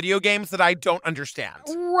words about video games that I don't understand.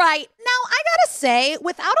 Right. Now, I gotta say,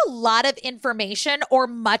 without a lot of information or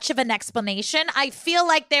much of an explanation, I feel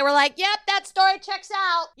like they were like, yep, that story checks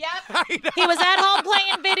out. Yep. He was at home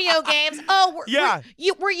playing video games. Oh,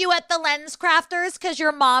 were you at the Lens Crafters because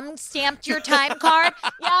your mom stamped your time card?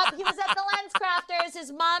 Yep, he was at the Lens Crafters.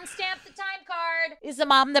 His mom stamped the time card. Is the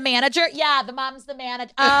mom the manager? Yeah, the mom's the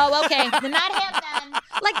manager. Oh, okay. Not him then.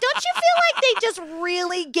 Don't you feel like they just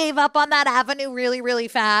really gave up on that avenue really, really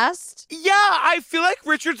fast? Yeah, I feel like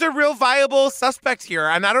Richard's a real viable suspect here.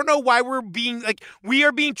 And I don't know why we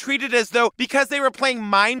are being treated as though because they were playing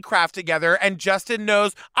Minecraft together and Justin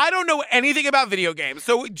knows, I don't know anything about video games.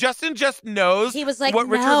 So Justin just knows he was like, what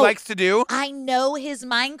Richard likes to do. I know his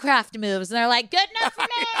Minecraft moves. And they're like, good enough for me.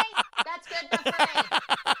 That's good enough for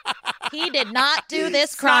me. He did not do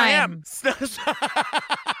this crime. He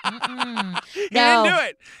didn't do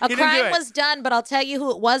it. A crime was done, but I'll tell you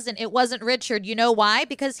who it wasn't. It wasn't Richard. You know why?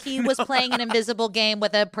 Because he was playing an invisible game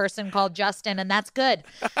with a person called Justin, and that's good.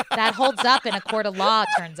 That holds up in a court of law, it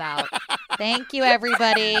turns out. Thank you,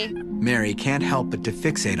 everybody. Mary can't help but to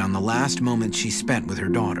fixate on the last moment she spent with her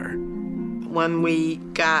daughter. When we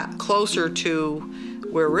got closer to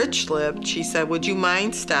where Rich lived, she said, would you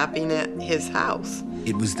mind stopping at his house?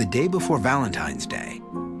 It was the day before Valentine's Day,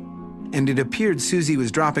 and it appeared Suzy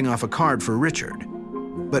was dropping off a card for Richard.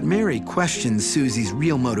 But Mary questioned Suzy's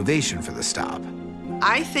real motivation for the stop.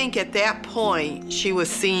 I think at that point, she was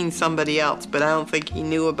seeing somebody else, but I don't think he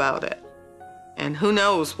knew about it. And who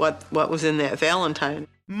knows what was in that Valentine.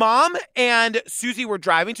 Mom and Suzy were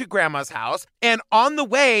driving to Grandma's house, and on the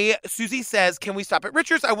way, Suzy says, can we stop at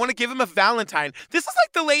Richard's? I want to give him a Valentine. This is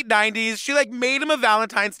like the late 90s. She made him a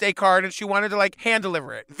Valentine's Day card, and she wanted to hand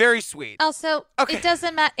deliver it. Very sweet. Also, it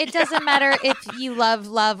doesn't matter if you love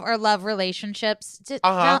or love relationships.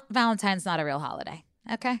 Valentine's not a real holiday.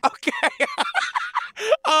 Okay? Okay.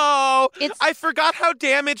 Oh, I forgot how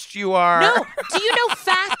damaged you are. No, do you know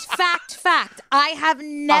fact? I have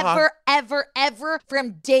never, ever,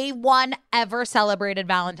 from day one, ever celebrated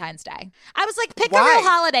Valentine's Day. I was like, pick a real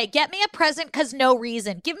holiday. Get me a present because no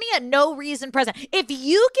reason. Give me a no reason present. If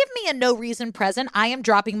you give me a no reason present, I am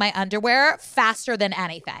dropping my underwear faster than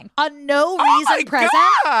anything. A no reason present?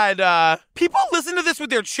 Oh my God. People listen to this with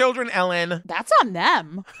their children, Ellen. That's on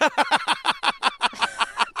them.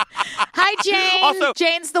 Hi, Jane. Also,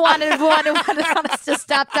 Jane's the one who wanted us to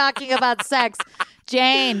stop talking about sex.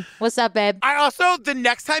 Jane, what's up, babe? The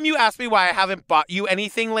next time you ask me why I haven't bought you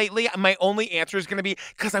anything lately, my only answer is going to be,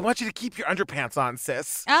 because I want you to keep your underpants on,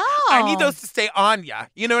 sis. Oh. I need those to stay on ya.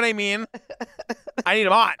 You know what I mean? I need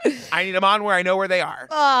them on. I need them on where I know where they are.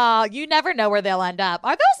 Oh, you never know where they'll end up.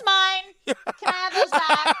 Are those mine? Can I have those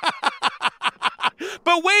back?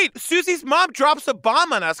 But wait, Suzy's mom drops a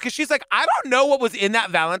bomb on us because she's like, I don't know what was in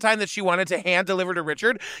that Valentine that she wanted to hand deliver to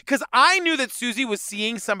Richard, because I knew that Suzy was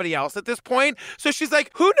seeing somebody else at this point. So she's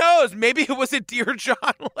like, who knows? Maybe it was a Dear John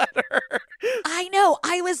letter. I know.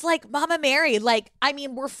 I was like, Mama Mary,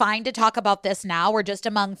 we're fine to talk about this now. We're just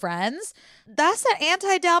among friends. That's an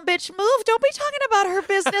anti-down bitch move. Don't be talking about her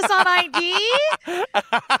business on ID.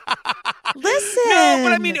 Listen.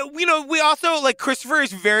 No, but we also, Christopher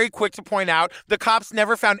is very quick to point out the cops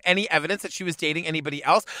never found any evidence that she was dating anybody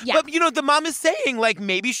else. Yeah. But, the mom is saying,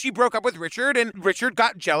 maybe she broke up with Richard and Richard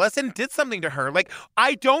got jealous and did something to her.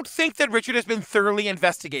 I don't think that Richard has been thoroughly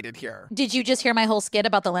investigated here. Did you just hear my whole skit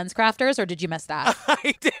about the Lens Crafters, or did you miss that?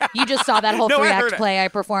 I did. You just saw that whole 3-act play I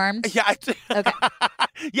performed? Yeah, I did. Okay.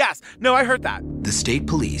 Yes. No, I heard that. The state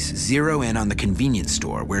police zero in on the convenience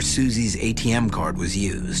store where Suzy's ATM card was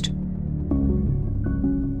used.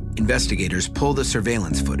 Investigators pull the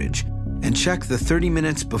surveillance footage and check the 30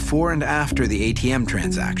 minutes before and after the ATM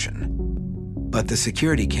transaction. But the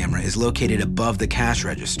security camera is located above the cash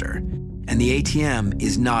register, and the ATM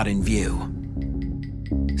is not in view.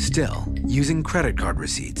 Still, using credit card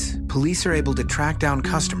receipts, police are able to track down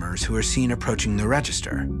customers who are seen approaching the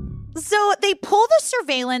register. So they pull the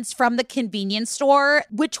surveillance from the convenience store,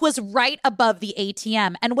 which was right above the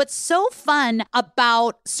ATM. And what's so fun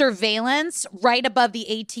about surveillance right above the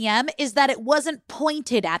ATM is that it wasn't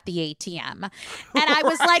pointed at the ATM. And I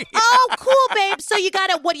was like, oh, cool, babe. So you got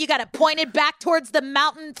it pointed back towards the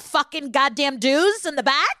mountain fucking goddamn dews in the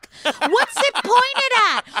back? What's it pointed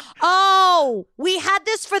at? Oh, we had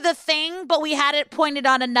this for the thing, but we had it pointed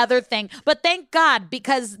on another thing. But thank God,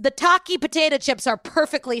 because the Taki potato chips are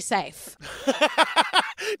perfectly safe.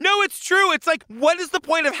 No, it's true. It's like, what is the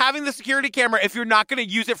point of having the security camera if you're not going to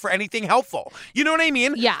use it for anything helpful? You know what I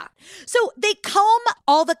mean? Yeah. So they comb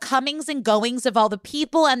all the comings and goings of all the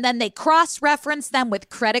people, and then they cross-reference them with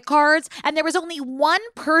credit cards. And there was only one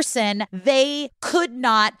person they could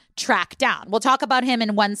not track down. We'll talk about him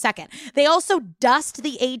in 1 second. They also dust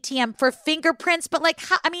the ATM for fingerprints, but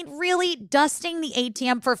really, dusting the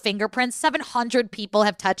ATM for fingerprints? 700 people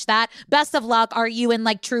have touched that. Best of luck. Are you in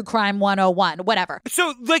True Crime 101? Whatever.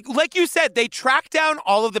 So like you said, they tracked down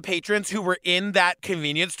all of the patrons who were in that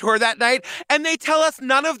convenience store that night, and they tell us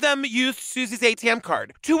none of them used Suzy's ATM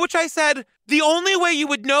card. To which I said, the only way you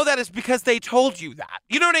would know that is because they told you that.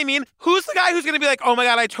 You know what I mean? Who's the guy who's going to be like, oh my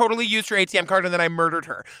God, I totally used her ATM card and then I murdered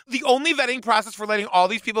her? The only vetting process for letting all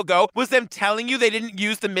these people go was them telling you they didn't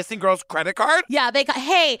use the missing girl's credit card? Yeah, they got,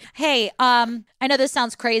 hey, I know this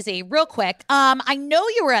sounds crazy. Real quick, I know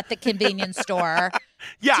you were at the convenience store.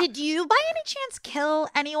 Yeah. Did you by any chance kill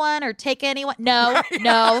anyone or take anyone? No.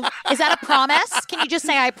 Is that a promise? Can you just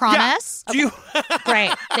say I promise? Yeah. Okay.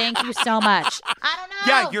 Great. Thank you so much. I don't know.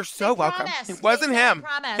 Yeah, you're so welcome. It wasn't him.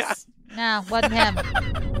 Promise. Yeah. No, wasn't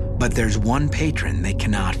him. But there's one patron they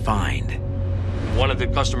cannot find. One of the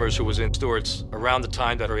customers who was in Stewart's around the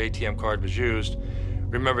time that her ATM card was used,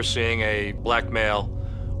 remember seeing a black male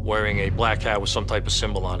wearing a black hat with some type of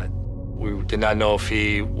symbol on it. We did not know if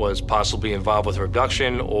he was possibly involved with her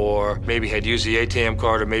abduction or maybe had used the ATM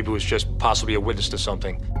card or maybe was just possibly a witness to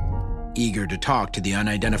something. Eager to talk to the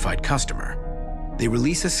unidentified customer, they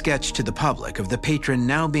release a sketch to the public of the patron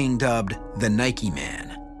now being dubbed the Nike Man.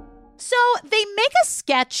 So they make a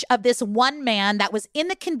sketch of this one man that was in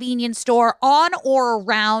the convenience store on or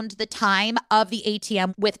around the time of the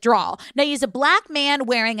ATM withdrawal. Now, he's a black man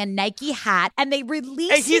wearing a Nike hat, and they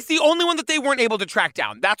release... And he's the only one that they weren't able to track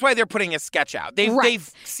down. That's why they're putting a sketch out. They've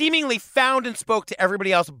seemingly found and spoke to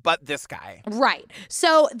everybody else but this guy. Right.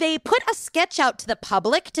 So they put a sketch out to the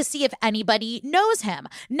public to see if anybody knows him.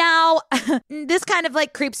 Now, this kind of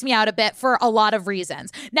creeps me out a bit for a lot of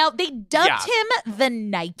reasons. Now, they dubbed him the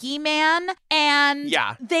Nike Man. And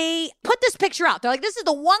they put this picture out. They're like, this is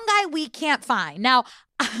the one guy we can't find. Now,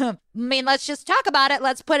 let's just talk about it.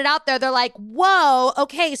 Let's put it out there. They're like, whoa,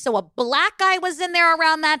 okay, so a black guy was in there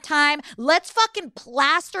around that time. Let's fucking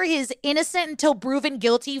plaster his innocent until proven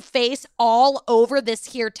guilty face all over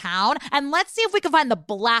this here town. And let's see if we can find the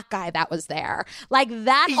black guy that was there.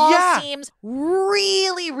 That all seems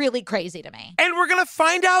really, really crazy to me. And we're going to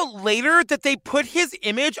find out later that they put his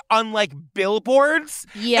image on billboards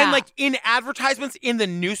and in advertisements in the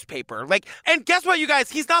newspaper. And guess what, you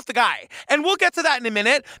guys? He's not the guy. And we'll get to that in a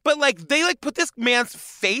minute. But they put this man's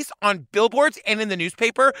face on billboards and in the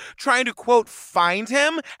newspaper trying to, quote, find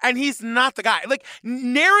him. And he's not the guy.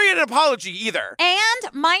 Nary an apology either.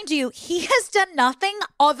 And mind you, he has done nothing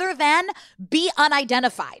other than be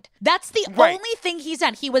unidentified. That's the only thing he's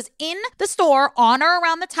done. He was in the store on or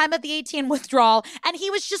around the time of the ATM withdrawal, and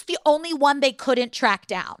he was just the only one they couldn't track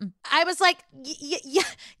down. I was like,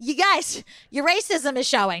 you guys, your racism is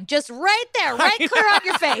showing. Just right there, right clear on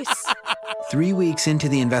your face. 3 weeks into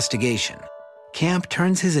the investigation, Camp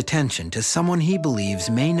turns his attention to someone he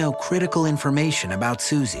believes may know critical information about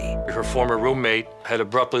Suzy. Her former roommate had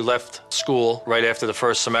abruptly left school right after the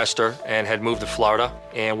first semester and had moved to Florida,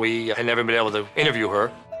 and we had never been able to interview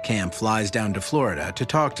her. Camp flies down to Florida to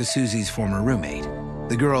talk to Suzy's former roommate.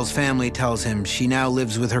 The girl's family tells him she now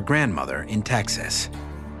lives with her grandmother in Texas.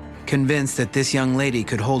 Convinced that this young lady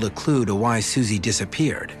could hold a clue to why Suzy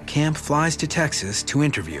disappeared, Camp flies to Texas to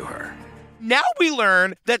interview her. Now we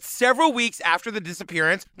learn that several weeks after the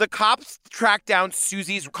disappearance, the cops tracked down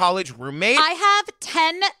Suzy's college roommate. I have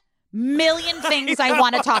 10 million things I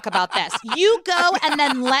want to talk about this. You go and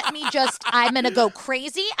then I'm going to go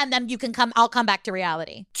crazy and then I'll come back to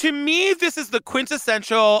reality. To me, this is the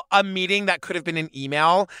quintessential a meeting that could have been an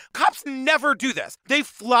email. Cops never do this. They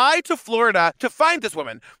fly to Florida to find this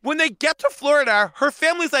woman. When they get to Florida, her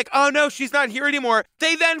family's like, oh no, she's not here anymore.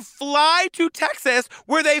 They then fly to Texas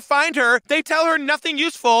where they find her. They tell her nothing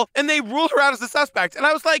useful and they rule her out as a suspect. And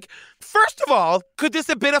I was like, first of all, could this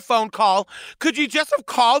have been a phone call? Could you just have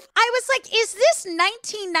called? I was like, is this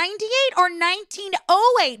 1998 or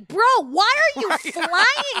 1908? Bro, why are you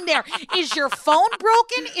flying there? Is your phone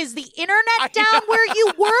broken? Is the internet down where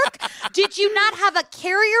you work? Did you not have a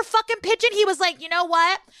carrier fucking pigeon? He was like, you know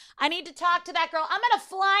what? I need to talk to that girl. I'm going to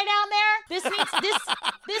fly down there.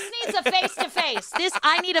 This needs a face-to-face.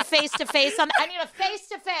 I need a face-to-face. I need a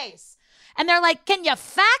face-to-face. And they're like, can you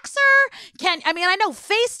fax her? I know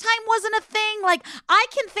FaceTime wasn't a thing. Like, I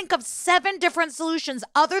can think of 7 different solutions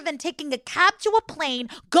other than taking a cab to a plane,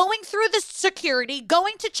 going through the security,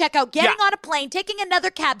 going to checkout, getting on a plane, taking another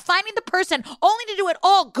cab, finding the person, only to do it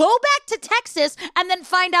all, go back to Texas, and then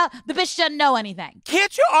find out the bitch doesn't know anything.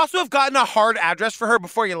 Can't you also have gotten a hard address for her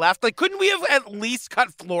before you left? Like, couldn't we have at least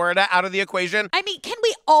cut Florida out of the equation? I mean, can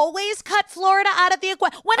we always cut Florida out of the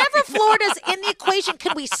equation? Whenever Florida's in the equation,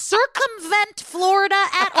 can we circumvent Florida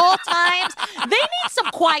at all times? They need some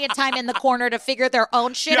quiet time in the corner to figure their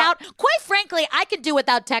own shit out. Quite frankly, I could do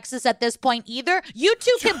without Texas at this point either. You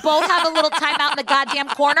two can both have a little time out in the goddamn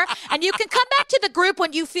corner, and you can come back to the group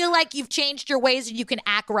when you feel like you've changed your ways and you can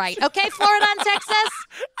act right. Okay, Florida and Texas?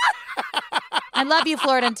 I love you,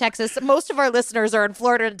 Florida and Texas. Most of our listeners are in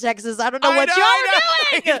Florida and Texas. I don't know what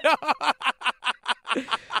you're doing.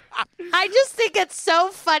 I just think it's so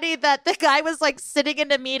funny that the guy was like sitting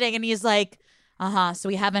in a meeting and he's like, so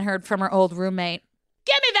we haven't heard from her old roommate.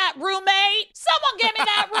 Give me that roommate. Someone give me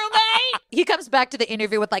that roommate. He comes back to the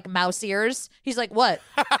interview with like mouse ears. He's like, what?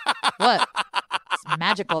 What? It's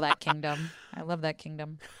magical, that kingdom. I love that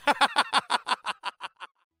kingdom.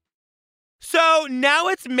 So now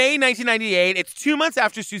it's May 1998. It's 2 months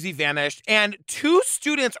after Suzy vanished, and 2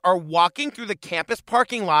 students are walking through the campus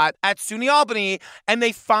parking lot at SUNY Albany, and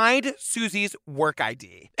they find Suzy's work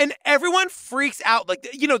ID. And everyone freaks out. Like,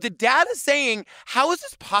 the dad is saying, how is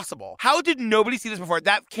this possible? How did nobody see this before?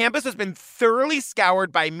 That campus has been thoroughly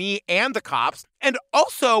scoured by me and the cops. And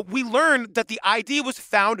also, we learned that the ID was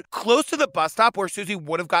found close to the bus stop where Suzy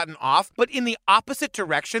would have gotten off, but in the opposite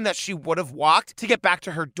direction that she would have walked to get back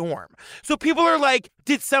to her dorm. So people are like,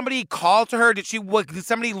 did somebody call to her? Did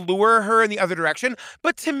somebody lure her in the other direction?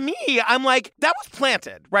 But to me, I'm like, that was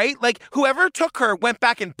planted, right? Like, whoever took her went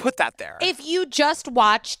back and put that there. If you just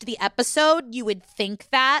watched the episode, you would think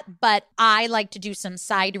that, but I like to do some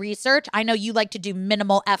side research. I know you like to do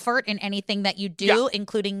minimal effort in anything that you do,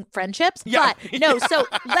 including friendships. Yeah. But no, so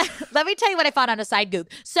let me tell you what I found on a side goog.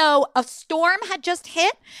 So a storm had just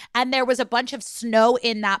hit, and there was a bunch of snow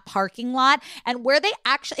in that parking lot. And where they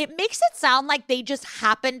actually, it makes it sound like they just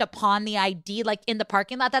happened upon the ID, like in the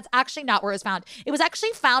parking lot. That's actually not where it was found. It was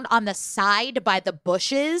actually found on the side by the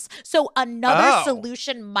bushes. So another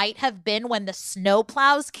solution might have been when the snow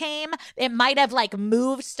plows came, it might have like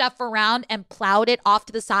moved stuff around and plowed it off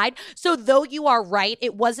to the side. So though you are right,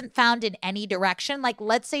 it wasn't found in any direction. Like,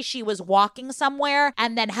 let's say she was walking somewhere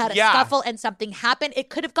and then had a scuffle and something happened. It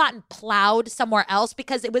could have gotten plowed somewhere else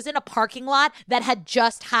because it was in a parking lot that had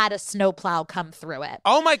just had a snowplow come through it.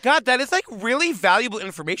 Oh my God, that is like really valuable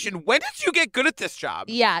information. When did you get good at this job?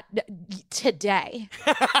 Yeah, today.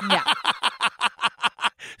 Yeah.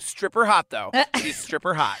 Stripper hot, though. She's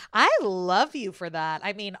stripper hot. I love you for that.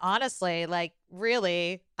 I mean, honestly, like,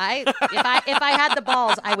 really, if I had the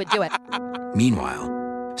balls, I would do it.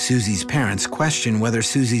 Meanwhile, Suzy's parents question whether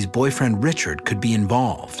Suzy's boyfriend Richard could be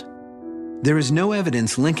involved. There is no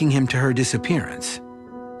evidence linking him to her disappearance,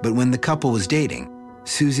 but when the couple was dating,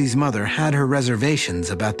 Suzy's mother had her reservations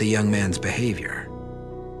about the young man's behavior.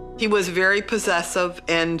 He was very possessive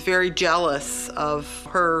and very jealous of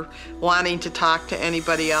her wanting to talk to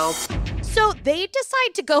anybody else. So they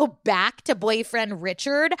decide to go back to boyfriend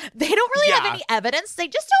Richard. They don't really have any evidence. They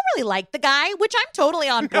just don't really like the guy, which I'm totally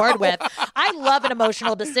on board with. I love an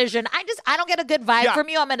emotional decision. I don't get a good vibe from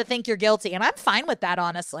you. I'm going to think you're guilty. And I'm fine with that,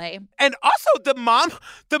 honestly. And also the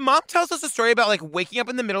mom tells us a story about like waking up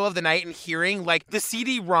in the middle of the night and hearing like the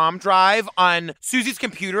CD-ROM drive on Suzy's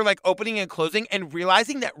computer, like opening and closing, and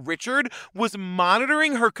realizing that Richard was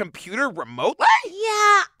monitoring her computer remotely.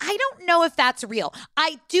 Yeah, I don't know if that's real.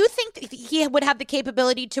 I do think that he would have the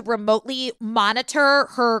capability to remotely monitor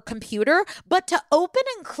her computer, but to open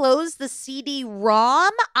and close the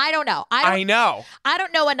CD-ROM, I don't know. I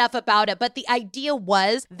don't know enough about it, but the idea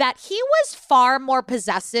was that he was far more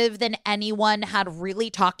possessive than anyone had really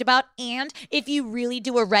talked about. And if you really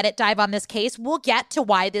do a Reddit dive on this case, we'll get to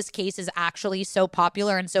why this case is actually so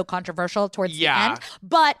popular and so controversial towards the end.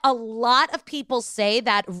 But a lot of people say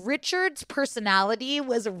that Richard's personality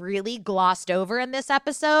was really glossed over in this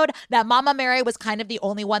episode, that Mama Mary was kind of the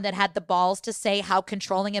only one that had the balls to say how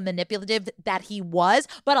controlling and manipulative that he was.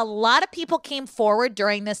 But a lot of people came forward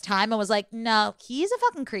during this time and was like, no, he's a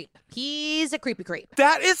fucking creep. He's a creepy creep.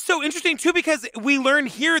 That is so interesting, too, because we learn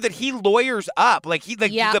here that he lawyers up.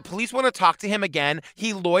 The police want to talk to him again.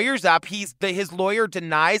 He lawyers up. His lawyer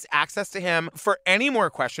denies access to him for any more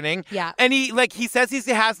questioning. Yeah. And he says he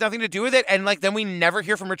has nothing to do with it. And then we never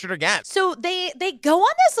hear from Richard again. So they go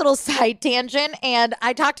on this little side tangent. And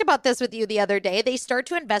I talked about this with you the other day. They start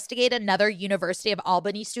to investigate another University of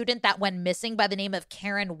Albany student that went missing by the name of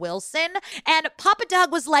Karen Wilson. And Papa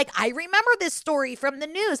Doug was like, I remember this story from the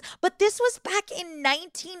news, but this was back in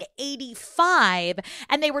 1985.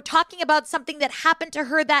 And they were talking about something that happened to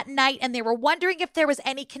her that night. And they were wondering if there was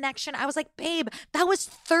any connection. I was like, babe, that was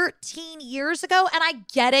 13 years ago. And I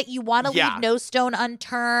get it. You want to leave no stone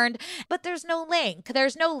unturned, but there's no link.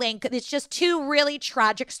 There's no link. It's just two really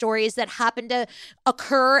tragic stories that happen to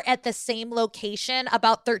occur at the same location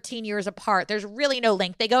about 13 years apart. There's really no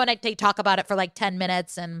link. They go and they talk about it for like 10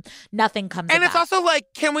 minutes and nothing comes of And it's that. also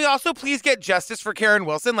like, can we also please get justice for Karen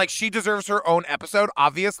Wilson? Like, she deserves her own episode,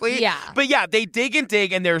 obviously. Yeah. But yeah, they dig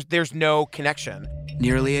and there's no connection.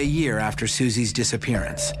 Nearly a year after Suzy's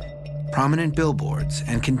disappearance, prominent billboards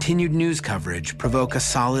and continued news coverage provoke a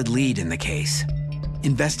solid lead in the case.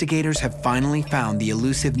 Investigators have finally found the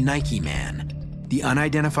elusive Nike man, the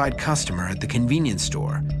unidentified customer at the convenience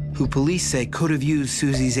store, who police say could have used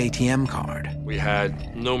Suzy's ATM card. We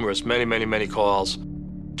had many calls.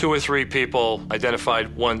 2 or 3 people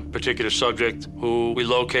identified one particular subject who we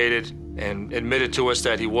located and admitted to us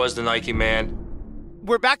that he was the Nike man.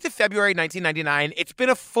 We're back to February 1999. It's been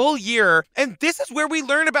a full year, and this is where we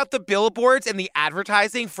learn about the billboards and the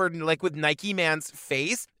advertising for, with Nike Man's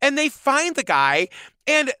face. And they find the guy,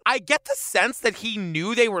 and I get the sense that he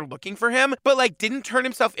knew they were looking for him, but, didn't turn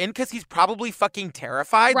himself in because he's probably fucking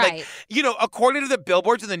terrified. Right. According to the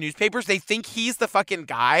billboards and the newspapers, they think he's the fucking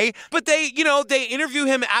guy, but they interview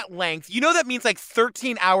him at length. That means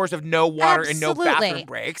 13 hours of no water and no bathroom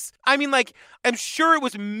breaks. I mean, I'm sure it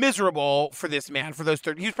was miserable for this man for those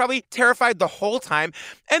 30. He was probably terrified the whole time.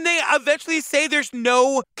 And they eventually say there's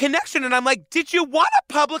no connection. And I'm like, did you want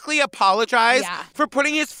to publicly apologize for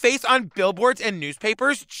putting his face on billboards and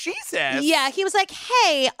newspapers? Jesus. Yeah, he was like,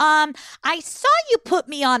 hey, I saw you put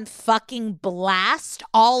me on fucking blast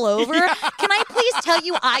all over. Yeah. Can I please tell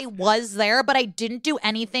you I was there, but I didn't do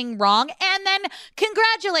anything wrong? And then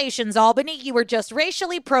congratulations, Albany, you were just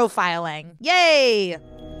racially profiling. Yay.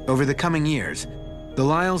 Over the coming years, the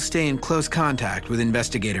Lyalls stay in close contact with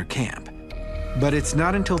investigator Camp. But it's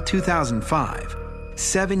not until 2005,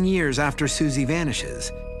 7 years after Suzy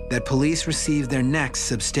vanishes, that police receive their next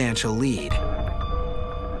substantial lead.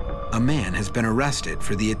 A man has been arrested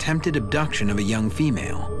for the attempted abduction of a young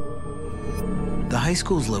female. The high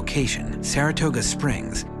school's location, Saratoga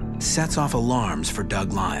Springs, sets off alarms for Doug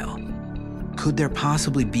Lyall. Could there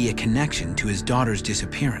possibly be a connection to his daughter's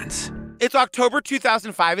disappearance? It's October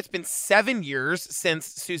 2005. It's been 7 years since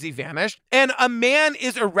Suzy vanished. And a man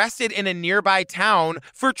is arrested in a nearby town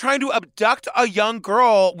for trying to abduct a young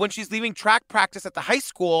girl when she's leaving track practice at the high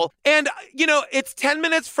school. And, it's 10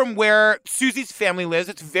 minutes from where Suzy's family lives.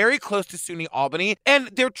 It's very close to SUNY Albany. And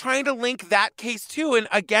they're trying to link that case too. And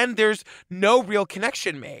again, there's no real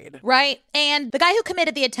connection made. Right. And the guy who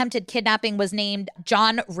committed the attempted kidnapping was named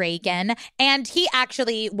John Reagan. And he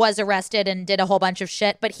actually was arrested and did a whole bunch of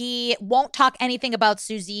shit, but he won't talk anything about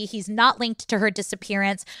Suzy. He's not linked to her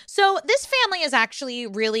disappearance. So this family is actually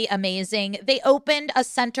really amazing. They opened a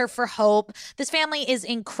center for hope. This family is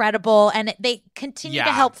incredible, and they continue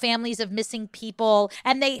to help families of missing people,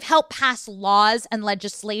 and they help pass laws and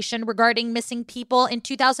legislation regarding missing people. In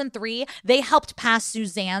 2003, they helped pass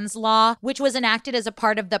Suzanne's Law, which was enacted as a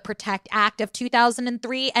part of the Protect Act of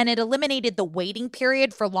 2003, and it eliminated the waiting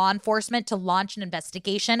period for law enforcement to launch an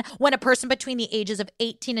investigation when a person between the ages of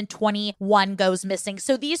 18 and 21 goes missing.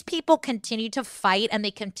 So these people continue to fight, and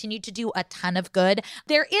they continue to do a ton of good.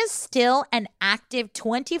 There is still an active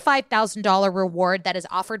 $25,000 reward that is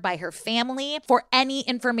offered by her family for any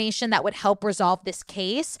information that would help resolve this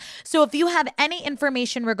case. So if you have any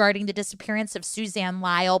information regarding the disappearance of Suzanne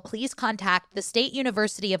Lyall, please contact the State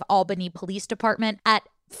University of Albany Police Department at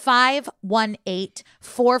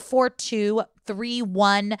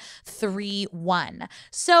 518-442-3131.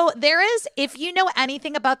 So there is, if you know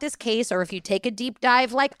anything about this case, or if you take a deep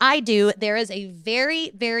dive like I do, there is a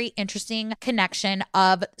very, very interesting connection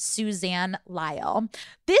of Suzanne Lyall.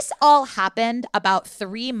 This all happened about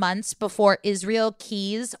 3 months before Israel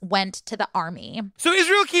Keyes went to the army. So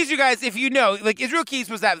Israel Keyes, you guys, if you know, like Israel Keyes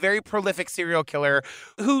was that very prolific serial killer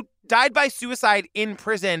who died by suicide in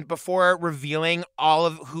prison before revealing all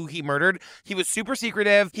of who he murdered. He was super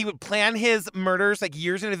secretive. He would plan his murders like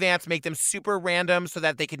years in advance, make them super random so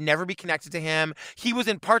that they could never be connected to him. He was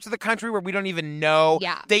in parts of the country where we don't even know.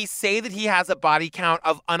 Yeah. They say that he has a body count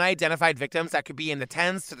of unidentified victims that could be in the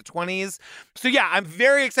 10s to the 20s. So yeah, I'm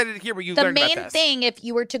very excited to hear what you learned about this. The main thing, if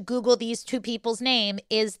you were to Google these two people's name,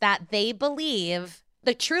 is that they believe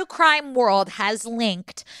the true crime world has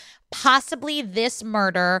linked possibly this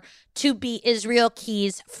murder to be Israel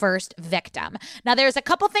Keyes' first victim. Now, there's a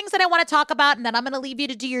couple things that I want to talk about, and then I'm going to leave you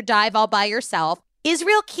to do your dive all by yourself.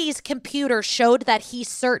 Israel Keyes' computer showed that he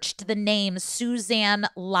searched the name Suzanne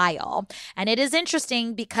Lyall. And it is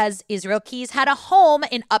interesting because Israel Keyes had a home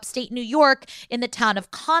in upstate New York in the town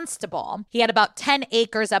of Constable. He had about 10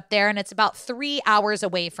 acres up there, and it's about 3 hours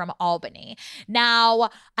away from Albany.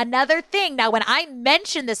 Now, another thing, when I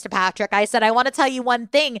mentioned this to Patrick, I said, I want to tell you one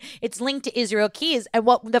thing. It's linked to Israel Keyes. And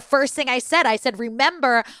the first thing I said,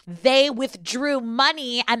 remember, they withdrew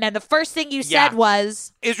money. And then the first thing you said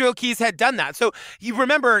was Israel Keyes had done that. So you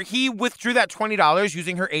remember, he withdrew that $20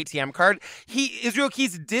 using her ATM card. Israel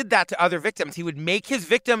Keyes did that to other victims. He would make his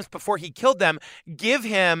victims, before he killed them, give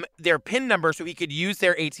him their PIN number so he could use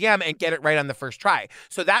their ATM and get it right on the first try.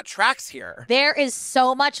 So that tracks here. There is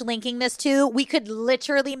so much linking this to. We could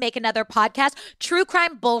literally make another podcast. True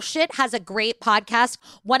Crime Bullshit has a great podcast.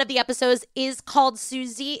 One of the episodes is called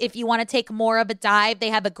Suzy. If you want to take more of a dive, they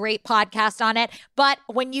have a great podcast on it. But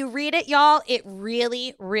when you read it, y'all, it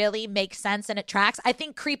really, really makes sense and it tracks. I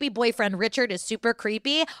think creepy boyfriend Richard is super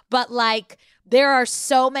creepy, but like there are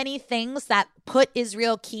so many things that put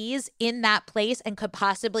Israel Keyes in that place and could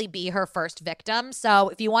possibly be her first victim. So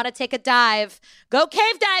if you want to take a dive, go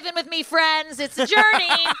cave diving with me, friends. It's a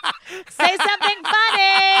journey. Say something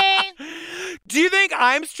funny. Do you think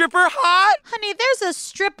I'm stripper hot? Honey, there's a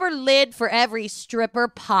stripper lid for every stripper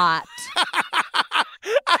pot.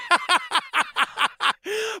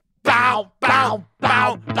 Bow, bow,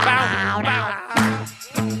 bow, bow, bow.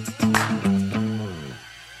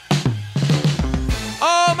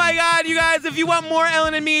 Oh my God, you guys, if you want more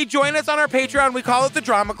Ellen and me, join us on our Patreon. We call it the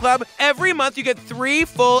Drama Club. Every month you get 3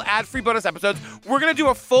 full ad-free bonus episodes. We're going to do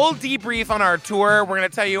a full debrief on our tour. We're going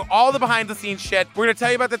to tell you all the behind-the-scenes shit. We're going to tell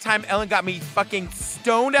you about the time Ellen got me fucking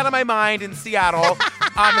stoned out of my mind in Seattle and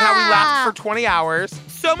how we laughed for 20 hours.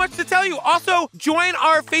 So much to tell you. Also, join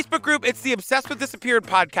our Facebook group. It's the Obsessed with Disappeared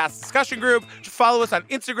podcast discussion group. Follow us on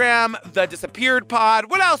Instagram, The Disappeared Pod.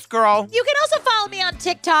 What else, girl? You can also follow me on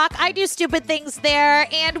TikTok. I do stupid things there,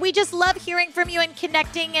 and we just love hearing from you and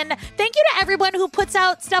connecting. And thank you to everyone who puts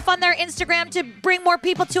out stuff on their Instagram to bring more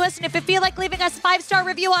people to us. And if you feel like leaving us a 5-star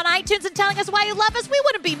review on iTunes and telling us why you love us, we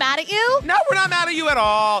wouldn't be mad at you. No, we're not mad at you at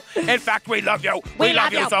all. In fact, we love you. We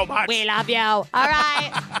love you so much. We love you. All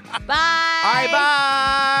right. Bye. All right,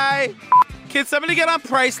 bye. Can somebody get on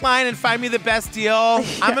Priceline and find me the best deal?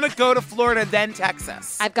 I'm going to go to Florida, then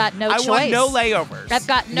Texas. I've got no choice. I want no layovers. I've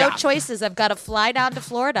got no choices. I've got to fly down to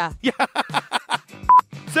Florida. Yeah.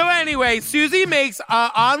 So anyway, Suzy makes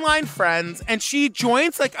online friends, and she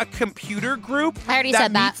joins like a computer group. I already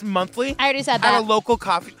said that. Meets monthly. I already said that. At a local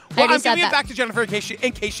coffee. Well, I'm giving it back to Jennifer in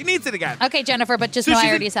case she needs it again. Okay, Jennifer, but just know I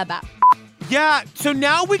already said that. Yeah, so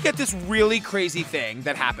now we get this really crazy thing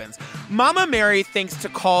that happens. Mama Mary thinks to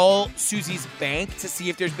call Suzy's bank to see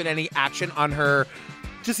if there's been any action on her.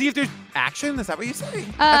 To see if there's action? Is that what you say?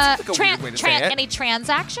 That seems like a weird way to say it. Any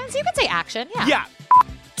transactions? You could say action, yeah. Yeah.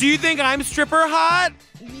 Do you think I'm stripper hot?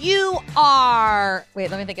 You are.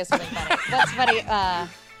 Wait, let me think of something funny. What's funny?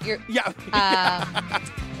 Yeah.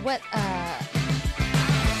 What?